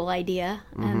really cool idea,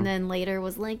 and then later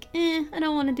was like, I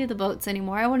don't want to do the boats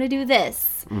anymore. I want to do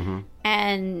this.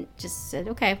 And just said,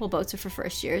 okay, well, boats are for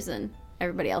first years, and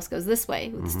everybody else goes this way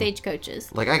with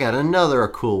stagecoaches. Like, I got another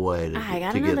cool way to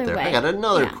get there. I got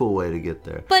another cool way to get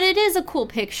there. But it is a cool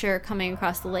picture coming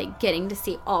across the lake, getting to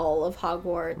see all of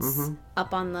Hogwarts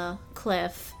up on the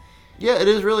cliff. Yeah, it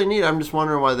is really neat. I'm just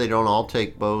wondering why they don't all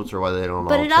take boats or why they don't all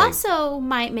take... But it also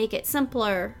might make it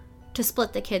simpler to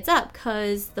split the kids up,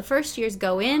 because the first years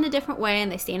go in a different way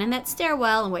and they stand in that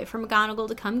stairwell and wait for McGonagall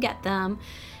to come get them,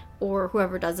 or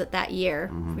whoever does it that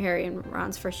year. Harry and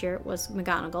Ron's first year was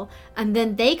McGonagall, and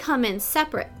then they come in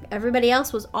separate. Everybody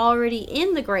else was already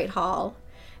in the Great Hall,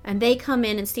 and they come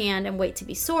in and stand and wait to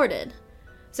be sorted.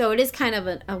 So it is kind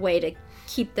of a way to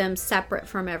keep them separate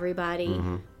from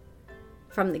everybody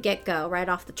from the get-go, right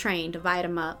off the train, divide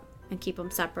them up and keep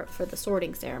them separate for the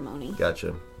sorting ceremony.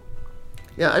 Gotcha.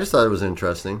 Yeah, I just thought it was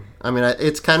interesting. I mean,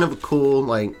 it's kind of a cool,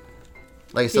 like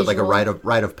I said, like a rite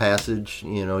of passage.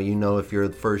 You know, if you're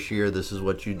the first year, this is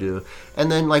what you do. And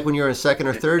then, like, when you're in second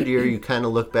or third year, you kind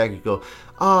of look back and go,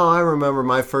 oh, I remember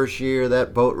my first year,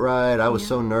 that boat ride. I was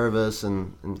so nervous.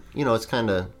 And it's kind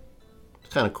of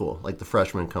cool. Like the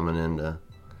freshmen coming into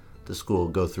the school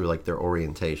go through, like, their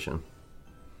orientation.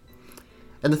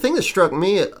 And the thing that struck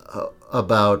me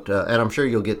about, and I'm sure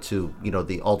you'll get to,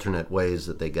 the alternate ways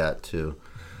that they got to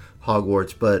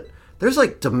Hogwarts, but there's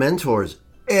like Dementors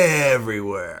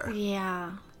everywhere.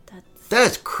 Yeah.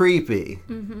 That's creepy.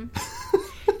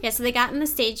 Yeah, so they got in the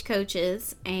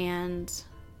stagecoaches and...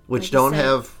 Which like don't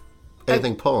have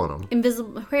anything pulling them.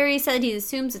 Invisible. Harry said he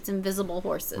assumes it's invisible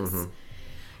horses.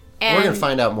 And we're going to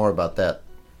find out more about that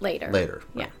later.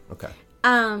 Yeah. Right. Okay.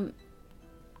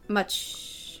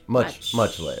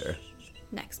 Much later.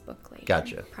 Next book later.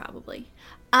 Gotcha. Probably.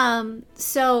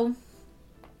 So,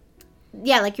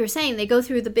 yeah, like you were saying, they go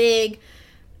through the big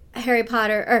Harry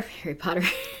Potter.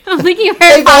 I'm thinking of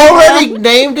Harry Potter. They've already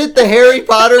named it the Harry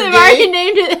Potter Gate? They've already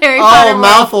named it Harry Potter. Oh,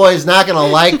 Malfoy's not going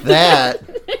to like that.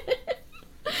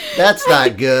 That's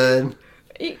not good.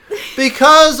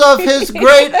 Because of his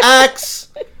great acts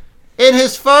in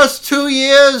his first 2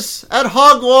 years at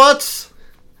Hogwarts,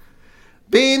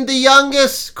 being the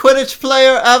youngest Quidditch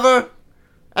player ever,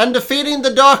 and defeating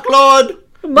the Dark Lord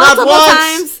not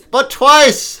once, but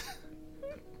twice.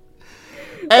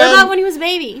 What about when he was a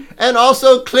baby? And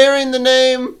also clearing the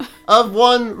name of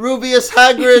one Rubeus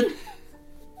Hagrid.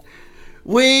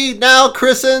 We now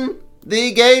christen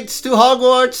the gates to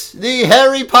Hogwarts the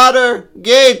Harry Potter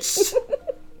Gates.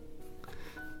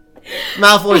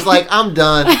 Malfoy's like, I'm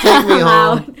done. Take me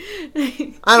home.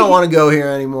 I don't want to go here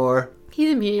anymore.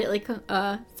 He's immediately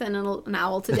sending an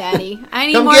owl to Daddy. I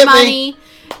need more money.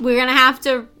 We're going to have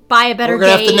to buy a better gate. We're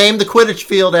going to have to name the Quidditch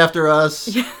field after us.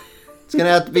 It's going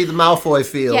to have to be the Malfoy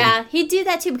field. Yeah, he'd do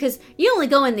that too, because you only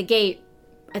go in the gate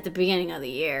at the beginning of the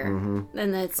year.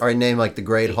 And that's... Or name like the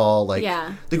Great Hall.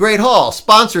 The Great Hall,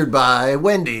 sponsored by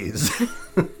Wendy's.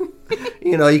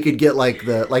 You could get like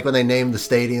when they name the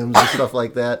stadiums and stuff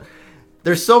like that.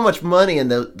 There's so much money in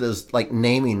those like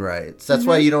naming rights. That's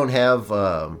why you don't have...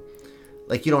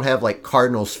 you don't have like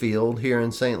Cardinals Field here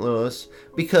in St. Louis,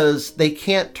 because they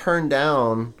can't turn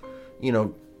down,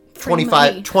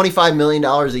 $25 million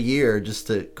a year just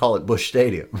to call it Busch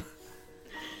Stadium.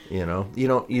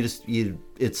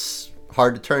 It's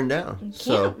hard to turn down.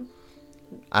 So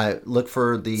I look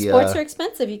for the sports are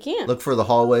expensive. You can't look for the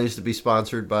hallways to be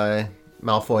sponsored by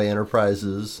Malfoy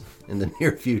Enterprises in the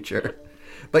near future.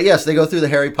 But yes, they go through the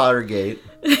Harry Potter Gate.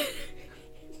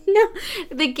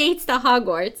 No, the gates to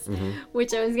Hogwarts,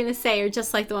 which I was going to say are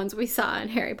just like the ones we saw in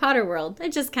Harry Potter World. I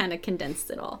just kind of condensed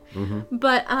it all.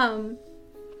 But, and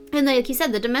like you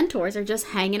said, the Dementors are just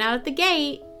hanging out at the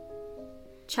gate,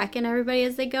 checking everybody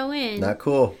as they go in. Not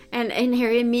cool. And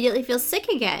Harry immediately feels sick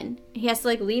again. He has to,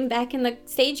 like, lean back in the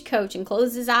stagecoach and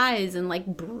close his eyes and, like,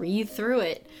 breathe through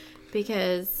it.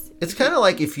 Because... It's kind of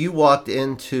like if you walked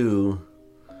into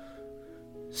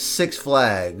Six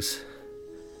Flags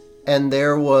and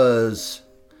there was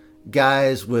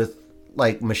guys with,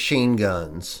 like, machine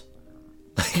guns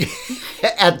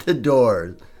at the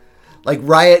door. Like,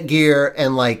 riot gear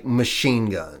and, like, machine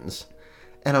guns.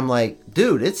 And I'm like,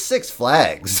 dude, it's Six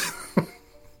Flags.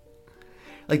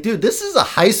 Like, dude, this is a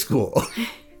high school.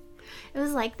 It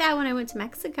was like that when I went to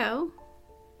Mexico.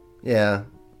 Yeah,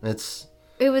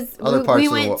 It was other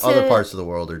parts of the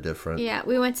world are different. Yeah,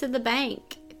 we went to the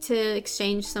bank to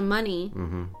exchange some money.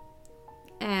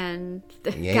 And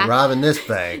you ain't robbing this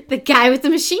bank. The guy with the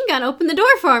machine gun opened the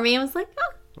door for me. I was like,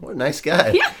 oh. What a nice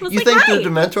guy. Yeah, you think hi. the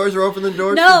Dementors are opening the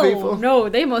doors for people? No,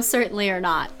 they most certainly are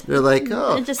not. They're like,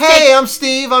 oh, hey, I'm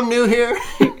Steve. I'm new here.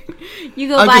 You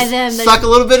go by them. Suck a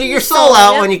little bit of your soul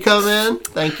out when you come in.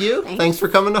 Thank you. Thanks for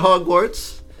coming to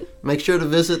Hogwarts. Make sure to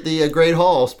visit the Great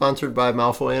Hall, sponsored by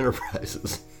Malfoy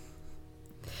Enterprises.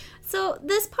 So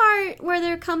this part where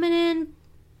they're coming in,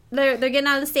 they're getting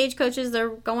out of the stagecoaches. They're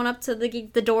going up to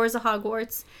the doors of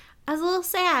Hogwarts. I was a little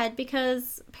sad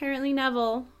because apparently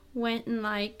Neville went and,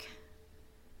 like,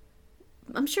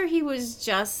 I'm sure he was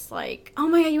just like, oh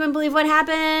my god, you wouldn't believe what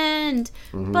happened.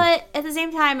 But at the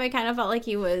same time, I kind of felt like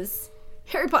he was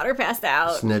Harry Potter passed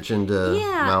out. Snitching to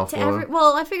Malfoy.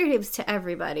 Well, I figured it was to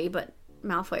everybody, but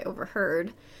Malfoy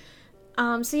overheard. So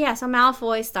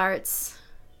Malfoy starts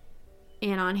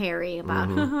in on Harry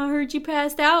about, I heard you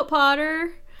passed out,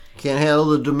 Potter. Can't handle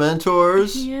the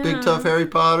Dementors. Yeah. Big tough Harry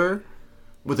Potter.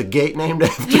 With a gate named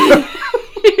after him.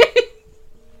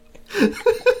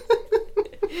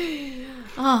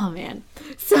 Oh, man.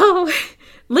 So,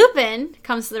 Lupin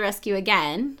comes to the rescue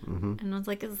again. And I was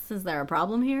like, is there a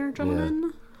problem here, gentlemen? Yeah.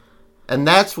 And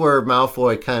that's where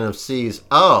Malfoy kind of sees,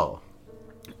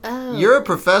 you're a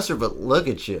professor, but look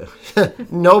at you.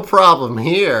 No problem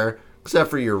here,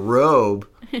 except for your robe.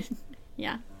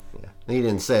 Yeah. He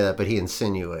didn't say that, but he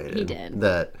insinuated. He did.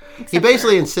 He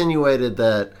basically insinuated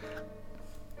that,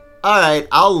 all right,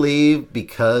 I'll leave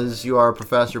because you are a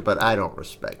professor, but I don't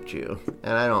respect you.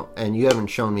 And you haven't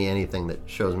shown me anything that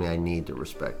shows me I need to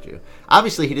respect you.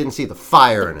 Obviously, he didn't see the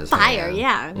fire in his hand.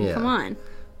 Yeah. Come on.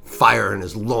 Fire in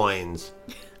his loins.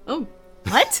 Oh,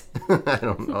 what? I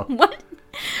don't know. What?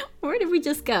 Where did we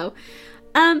just go?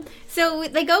 So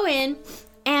they go in,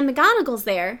 and McGonagall's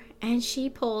there, and she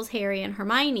pulls Harry and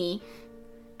Hermione.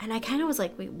 And I kind of was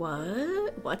like, wait,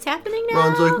 what? What's happening now?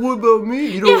 Ron's like, what about me?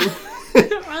 You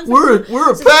don't...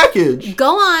 we're a package.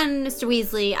 Go on, Mr.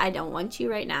 Weasley. I don't want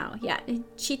you right now. Yeah.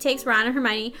 She takes Ron and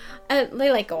Hermione.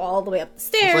 They, like, go all the way up the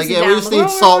stairs. It's like, we just need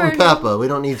salt and pepper. We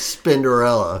don't need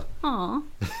Spinderella. Aw.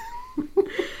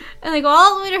 And they go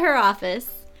all the way to her office.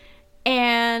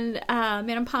 And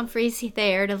Madame Pomfrey's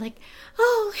there to, like,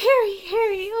 oh,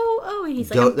 Harry, oh. And he's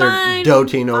like, I'm fine. They're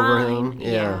doting over him.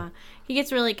 Yeah. He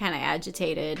gets really kind of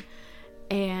agitated.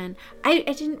 And I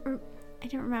didn't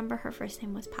remember her first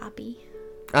name was Poppy.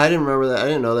 I didn't remember that. I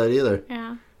didn't know that either.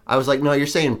 Yeah. I was like, no, you're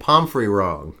saying Pomfrey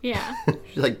wrong. Yeah.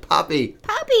 She's like, Poppy.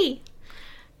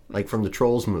 Like from the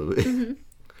Trolls movie.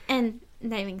 And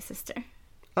Nightwing's sister.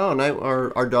 Oh,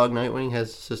 our dog Nightwing has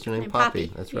a sister named Poppy.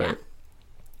 That's right. Yeah.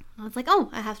 I was like, oh,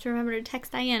 I have to remember to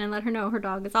text Diane and let her know her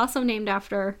dog is also named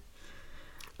after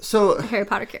a Harry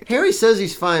Potter character. Harry says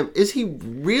he's fine. Is he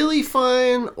really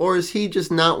fine, or is he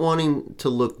just not wanting to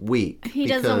look weak? He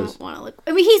doesn't want to look...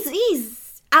 I mean,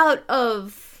 he's out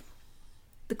of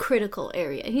the critical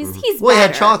area. He's well, better. He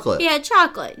had chocolate. He had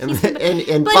chocolate. And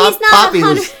but he's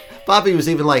not Poppy was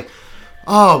even like,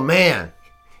 oh, man,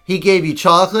 he gave you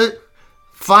chocolate?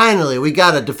 Finally, we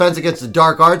got a Defense Against the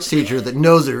Dark Arts teacher that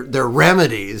knows their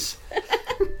remedies.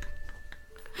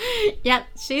 Yep,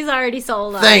 she's already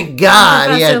sold on. Thank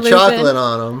God he had Lupin. chocolate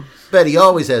on him. Bet he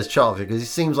always has chocolate because he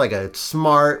seems like a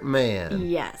smart man.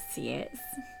 Yes, he is.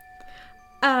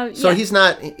 So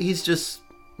he's just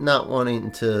not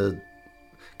wanting to...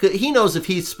 He knows if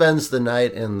he spends the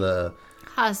night in the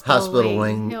hospital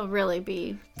wing, he'll really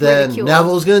be then ridiculed.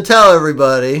 Neville's going to tell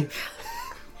everybody.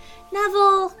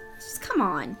 Neville, just come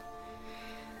on.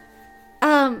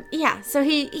 Yeah, so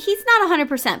he's not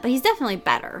 100%, but he's definitely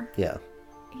better. Yeah.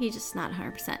 He's just not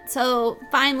 100%. So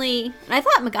finally, and I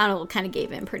thought McGonagall kind of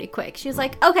gave in pretty quick. She was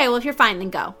like, okay, well, if you're fine, then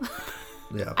go.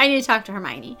 Yeah. I need to talk to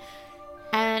Hermione.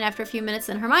 And after a few minutes,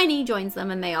 then Hermione joins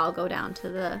them, and they all go down to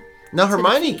the... Now,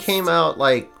 Hermione came out,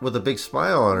 with a big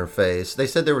smile on her face. They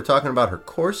said they were talking about her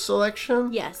course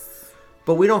selection? Yes.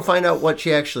 But we don't find out what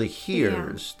she actually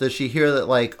hears. Yeah. Does she hear that,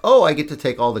 I get to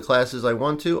take all the classes I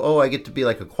want to? Oh, I get to be,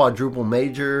 a quadruple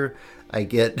major? I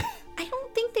don't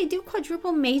think they do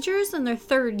quadruple majors in their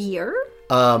third year.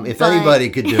 If anybody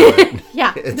could do it,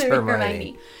 yeah, it's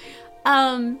Hermione.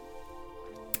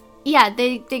 Yeah,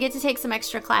 they get to take some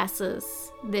extra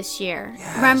classes this year.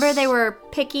 Yes. Remember, they were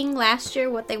picking last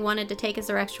year what they wanted to take as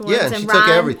their extra ones. Yeah, and she took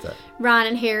everything. Ron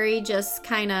and Harry just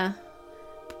kind of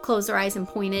closed their eyes and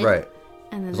pointed. Right.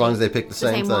 And then as long as they picked the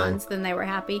same thing. Ones, then they were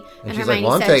happy. And Hermione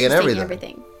said she's taking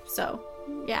everything. So,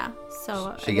 yeah.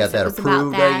 So she got that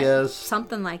approved, I guess.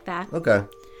 Something like that. Okay.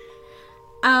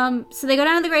 So they go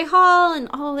down to the Great Hall, and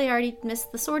they already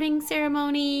missed the sorting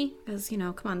ceremony because,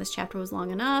 come on, this chapter was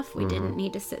long enough. We didn't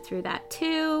need to sit through that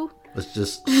too. Let's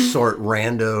just sort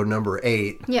rando number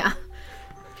 8. Yeah.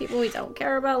 People we don't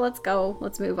care about. Let's go.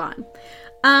 Let's move on.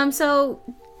 So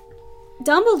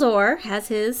Dumbledore has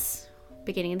his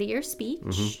beginning of the year speech.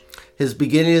 Mm-hmm. His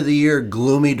beginning of the year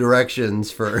gloomy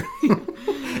directions for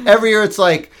every year. It's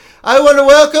like, I want to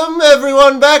welcome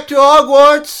everyone back to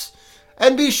Hogwarts.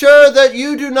 And be sure that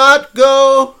you do not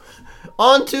go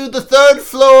onto the 3rd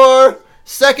floor,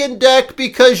 2nd deck,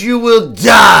 because you will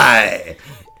die.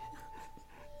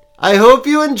 I hope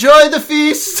you enjoy the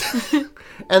feast.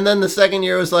 And then the second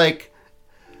year was like,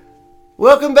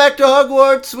 welcome back to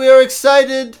Hogwarts. We are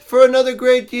excited for another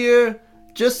great year.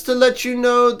 Just to let you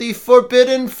know, the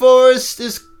Forbidden Forest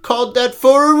is called that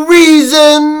for a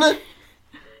reason.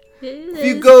 If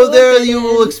you go there, you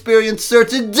will experience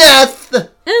certain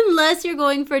death. Unless you're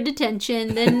going for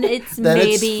detention, then it's then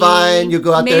maybe it's fine. You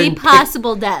go out there and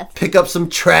possible death. Pick up some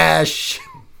trash,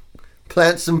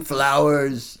 plant some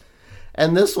flowers,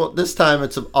 and this time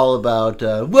it's all about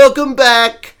welcome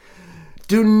back.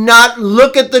 Do not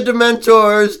look at the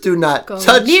Dementors. Do not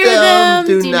touch near them.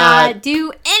 Do not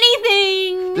do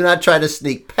anything. Do not try to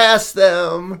sneak past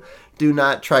them. Do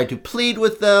not try to plead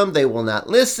with them. They will not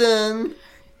listen.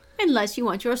 Unless you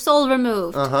want your soul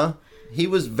removed. Uh-huh. He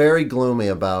was very gloomy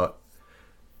about...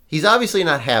 He's obviously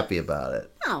not happy about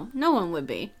it. No one would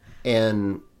be.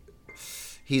 And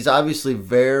he's obviously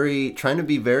trying to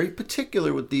be very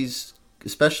particular with these,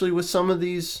 especially with some of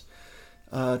these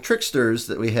tricksters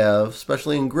that we have,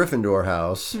 especially in Gryffindor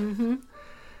House. Mm-hmm.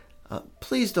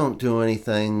 Please don't do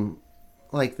anything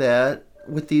like that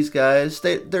with these guys.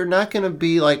 They're not going to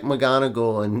be like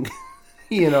McGonagall and...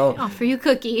 offer you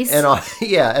cookies, and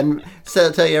and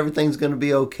tell you everything's going to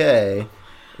be okay,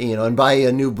 and buy you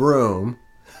a new broom.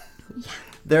 Yeah.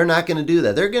 They're not going to do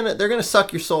that. They're gonna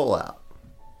suck your soul out,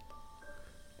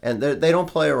 and they don't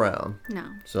play around. No.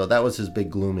 So that was his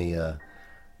big gloomy.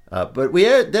 But we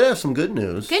did have some good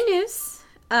news. Good news.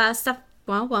 Stuff.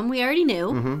 Well, one we already knew,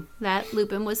 mm-hmm. that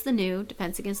Lupin was the new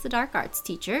Defense Against the Dark Arts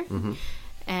teacher, mm-hmm.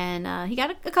 and he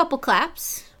got a couple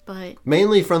claps, but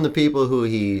mainly from the people who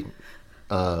he.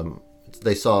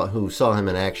 Who saw him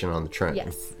in action on the train.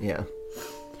 Yes. Yeah.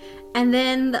 And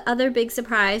then the other big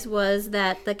surprise was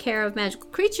that the Care of Magical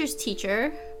Creatures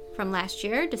teacher from last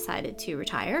year decided to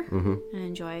retire mm-hmm. and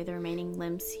enjoy the remaining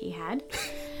limbs he had.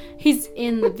 He's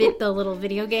in the little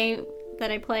video game that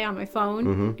I play on my phone,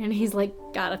 mm-hmm. and he's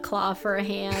got a claw for a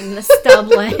hand, a stub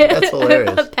leg, That's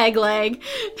hilarious. A peg leg,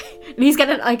 and he's got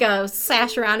a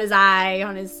sash around his eye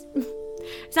on his.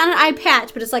 It's not an eye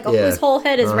patch, but it's his whole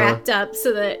head is wrapped up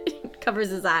so that it covers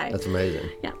his eye. That's amazing.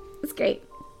 Yeah, it's great.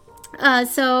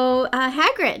 So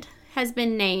Hagrid has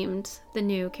been named the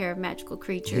new Care of Magical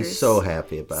Creatures. He's so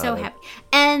happy about it. So happy.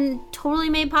 And totally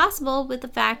made possible with the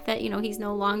fact that, he's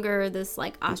no longer this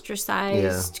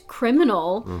ostracized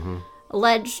criminal, mm-hmm.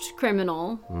 alleged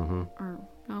criminal. Mm-hmm. Or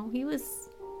no,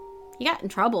 he got in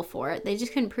trouble for it. They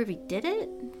just couldn't prove he did it.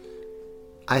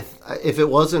 If it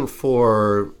wasn't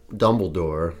for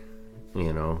Dumbledore,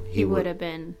 he would have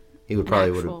been. He would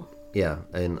probably would have. Yeah,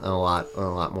 and a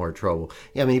lot more trouble.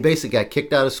 Yeah, I mean, he basically got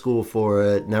kicked out of school for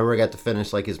it. Never got to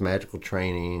finish his magical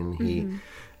training. Mm-hmm. He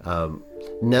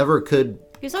never could.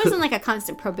 He was always in a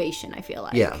constant probation. I feel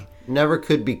like. Yeah, never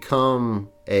could become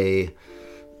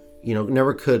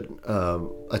never could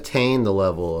attain the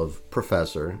level of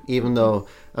professor. Even though,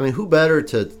 I mean, who better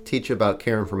to teach about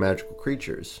caring for magical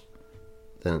creatures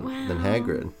than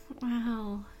Hagrid?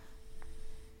 Wow.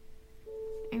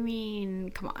 I mean,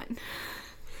 come on.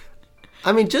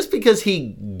 I mean, just because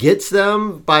he gets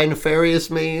them by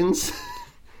nefarious means.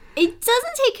 It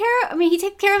doesn't take care of... I mean, he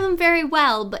takes care of them very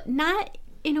well, but not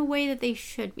in a way that they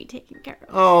should be taken care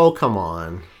of. Oh, come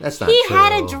on. That's not true. He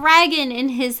had a dragon in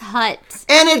his hut.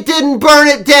 And it didn't burn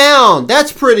it down.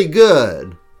 That's pretty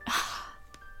good.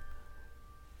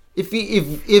 If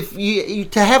you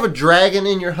to have a dragon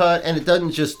in your hut and it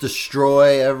doesn't just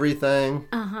destroy everything,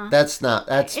 that's pretty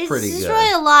good. It's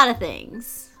destroyed a lot of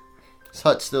things. His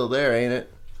hut's still there, ain't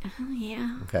it? Oh,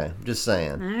 yeah. Okay, just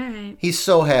saying. All right. He's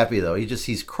so happy though.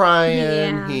 He's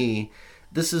crying. Yeah.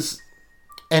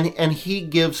 And he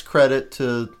gives credit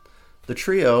to the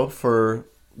trio for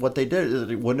what they did.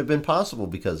 It wouldn't have been possible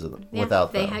because of them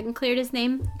without them. They hadn't cleared his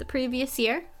name the previous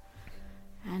year.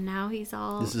 And now he's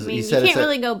all... you can't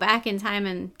really go back in time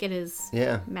and get his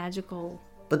magical...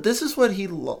 But this is what he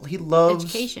loves...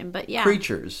 Education, but yeah.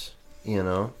 Creatures, you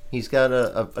know? He's got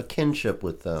a kinship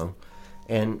with them.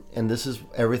 And this is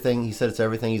everything... He said it's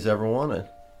everything he's ever wanted.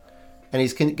 And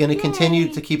he's going to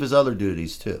continue to keep his other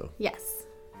duties, too. Yes.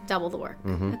 Double the work.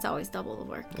 It's always double the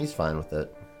work. He's fine with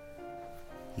it.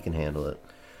 He can handle it.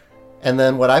 And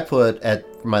then what I put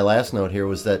at my last note here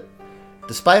was that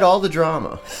despite all the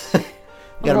drama...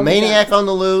 We got a maniac on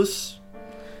the loose.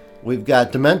 We've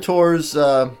got Dementors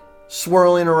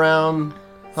swirling around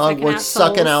Hogwarts,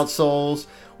 sucking out souls.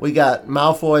 We got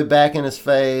Malfoy back in his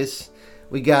face.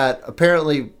 We got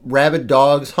apparently rabid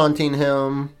dogs hunting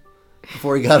him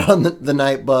before he got on the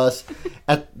night bus.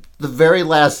 At the very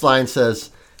last line says,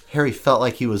 Harry felt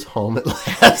like he was home at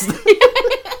last.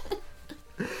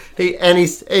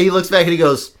 He looks back and he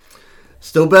goes,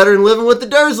 still better than living with the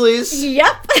Dursleys.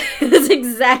 Yep. That's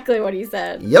exactly what he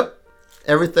said. Yep.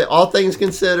 Everything, all things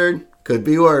considered, could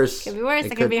be worse. Could be worse.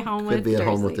 It could be home with the Dursleys. Could be at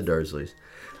home with the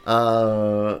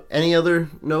Dursleys. Any other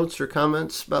notes or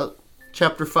comments about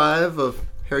Chapter 5 of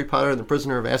Harry Potter and the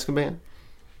Prisoner of Azkaban?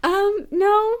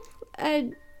 No.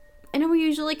 I know we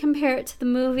usually compare it to the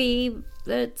movie.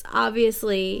 That's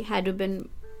obviously had to have been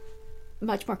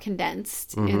much more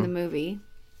condensed in the movie.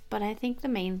 But I think the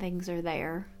main things are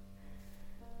there.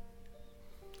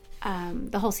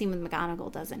 The whole scene with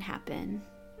McGonagall doesn't happen.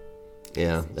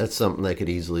 Yeah, that's something that could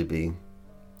easily be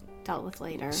dealt with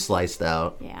later. Sliced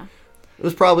out. Yeah. It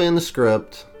was probably in the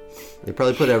script. They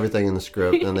probably put everything in the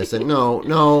script, and they said, no.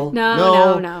 You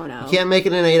can't make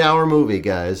it an 8-hour movie,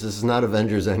 guys. This is not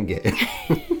Avengers Endgame.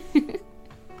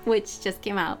 Which just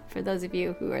came out, for those of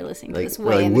you who are listening to this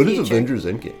way in the future. What is Avengers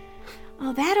Endgame?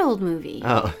 Oh, that old movie.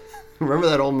 Oh, remember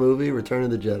that old movie, Return of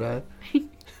the Jedi?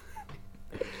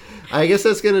 I guess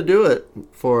that's going to do it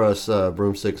for us,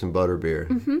 Broomsticks and Butterbeer.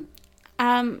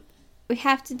 We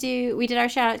did our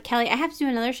shout out, Kelly. I have to do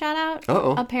another shout out.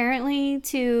 Apparently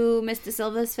to Miss De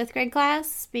Silva's 5th grade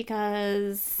class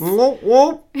because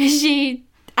I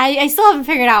still haven't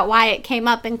figured out why it came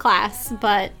up in class,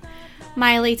 but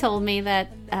Miley told me that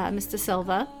Miss De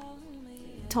Silva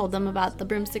told them about the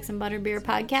Broomsticks and Butterbeer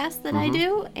podcast that I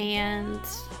do, and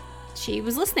she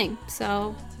was listening.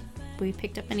 So we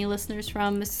picked up any listeners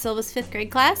from Miss De Silva's 5th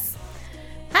grade class.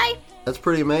 Hi. That's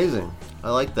pretty amazing.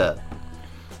 I like that.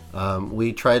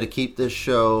 We try to keep this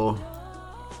show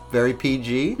very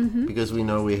PG because we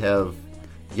know we have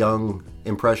young,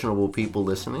 impressionable people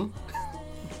listening.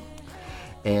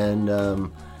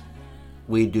 And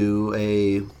we do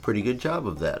a pretty good job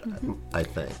of that, I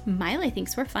think. Miley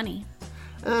thinks we're funny.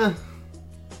 I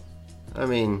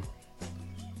mean,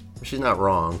 she's not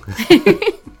wrong.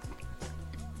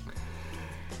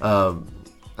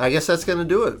 I guess that's going to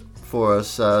do it for us.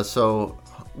 So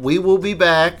we will be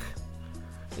back.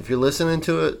 If you're listening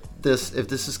to it, if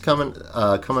this is coming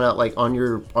out like on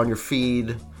your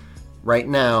feed right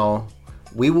now,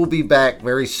 we will be back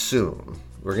very soon.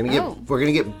 We're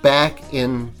gonna get back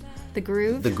in the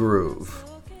groove.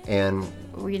 And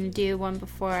we're gonna do one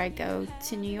before I go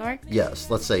to New York.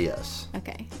 Yes, let's say yes.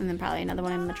 Okay, and then probably another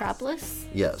one in Metropolis.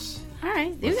 Yes. All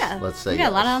right, let's say we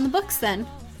got a lot on the books then.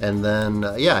 And then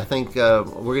I think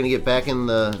we're gonna get back in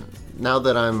now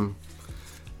that I'm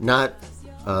not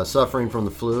suffering from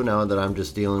the flu, now that I'm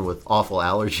just dealing with awful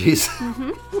allergies.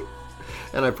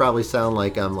 And I probably sound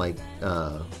like I'm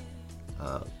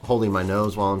holding my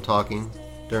nose while I'm talking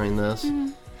during this.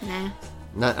 Nah.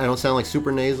 I don't sound like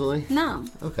super nasally? No.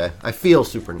 Okay. I feel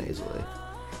super nasally.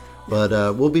 But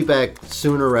we'll be back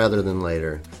sooner rather than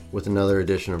later with another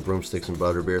edition of Broomsticks and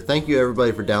Butterbeer. Thank you,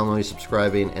 everybody, for downloading,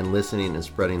 subscribing, and listening and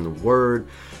spreading the word.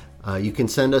 You can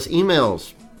send us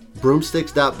emails,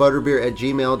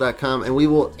 broomsticks.butterbeer@gmail.com, and we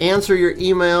will answer your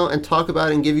email and talk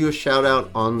about it and give you a shout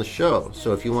out on the show.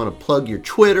 So if you want to plug your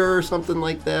Twitter or something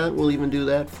like that, we'll even do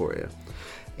that for you.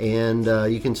 And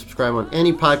you can subscribe on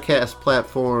any podcast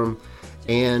platform.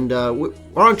 And we're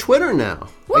on Twitter now.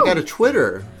 Woo. I got a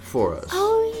Twitter for us.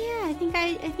 Oh yeah, I think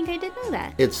I did know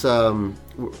that. It's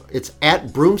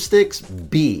at Broomsticks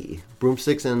B.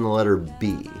 Broomsticks and the letter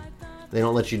B. They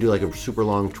don't let you do like a super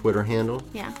long Twitter handle.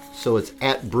 Yeah. So it's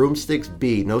at Broomsticks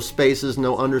B. No spaces,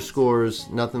 no underscores,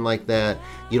 nothing like that.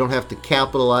 You don't have to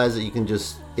capitalize it. You can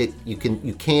just you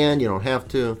don't have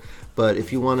to. But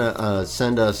if you want to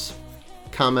send us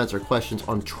comments or questions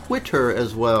on Twitter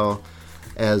as well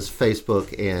as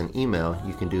Facebook and email,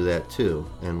 you can do that too.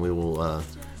 And we will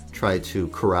try to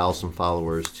corral some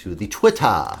followers to the Twitter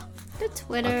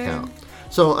account.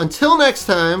 So until next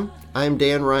time, I'm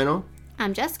Dan Rhino.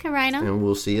 I'm Jessica Rhino. And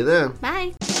we'll see you then.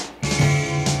 Bye.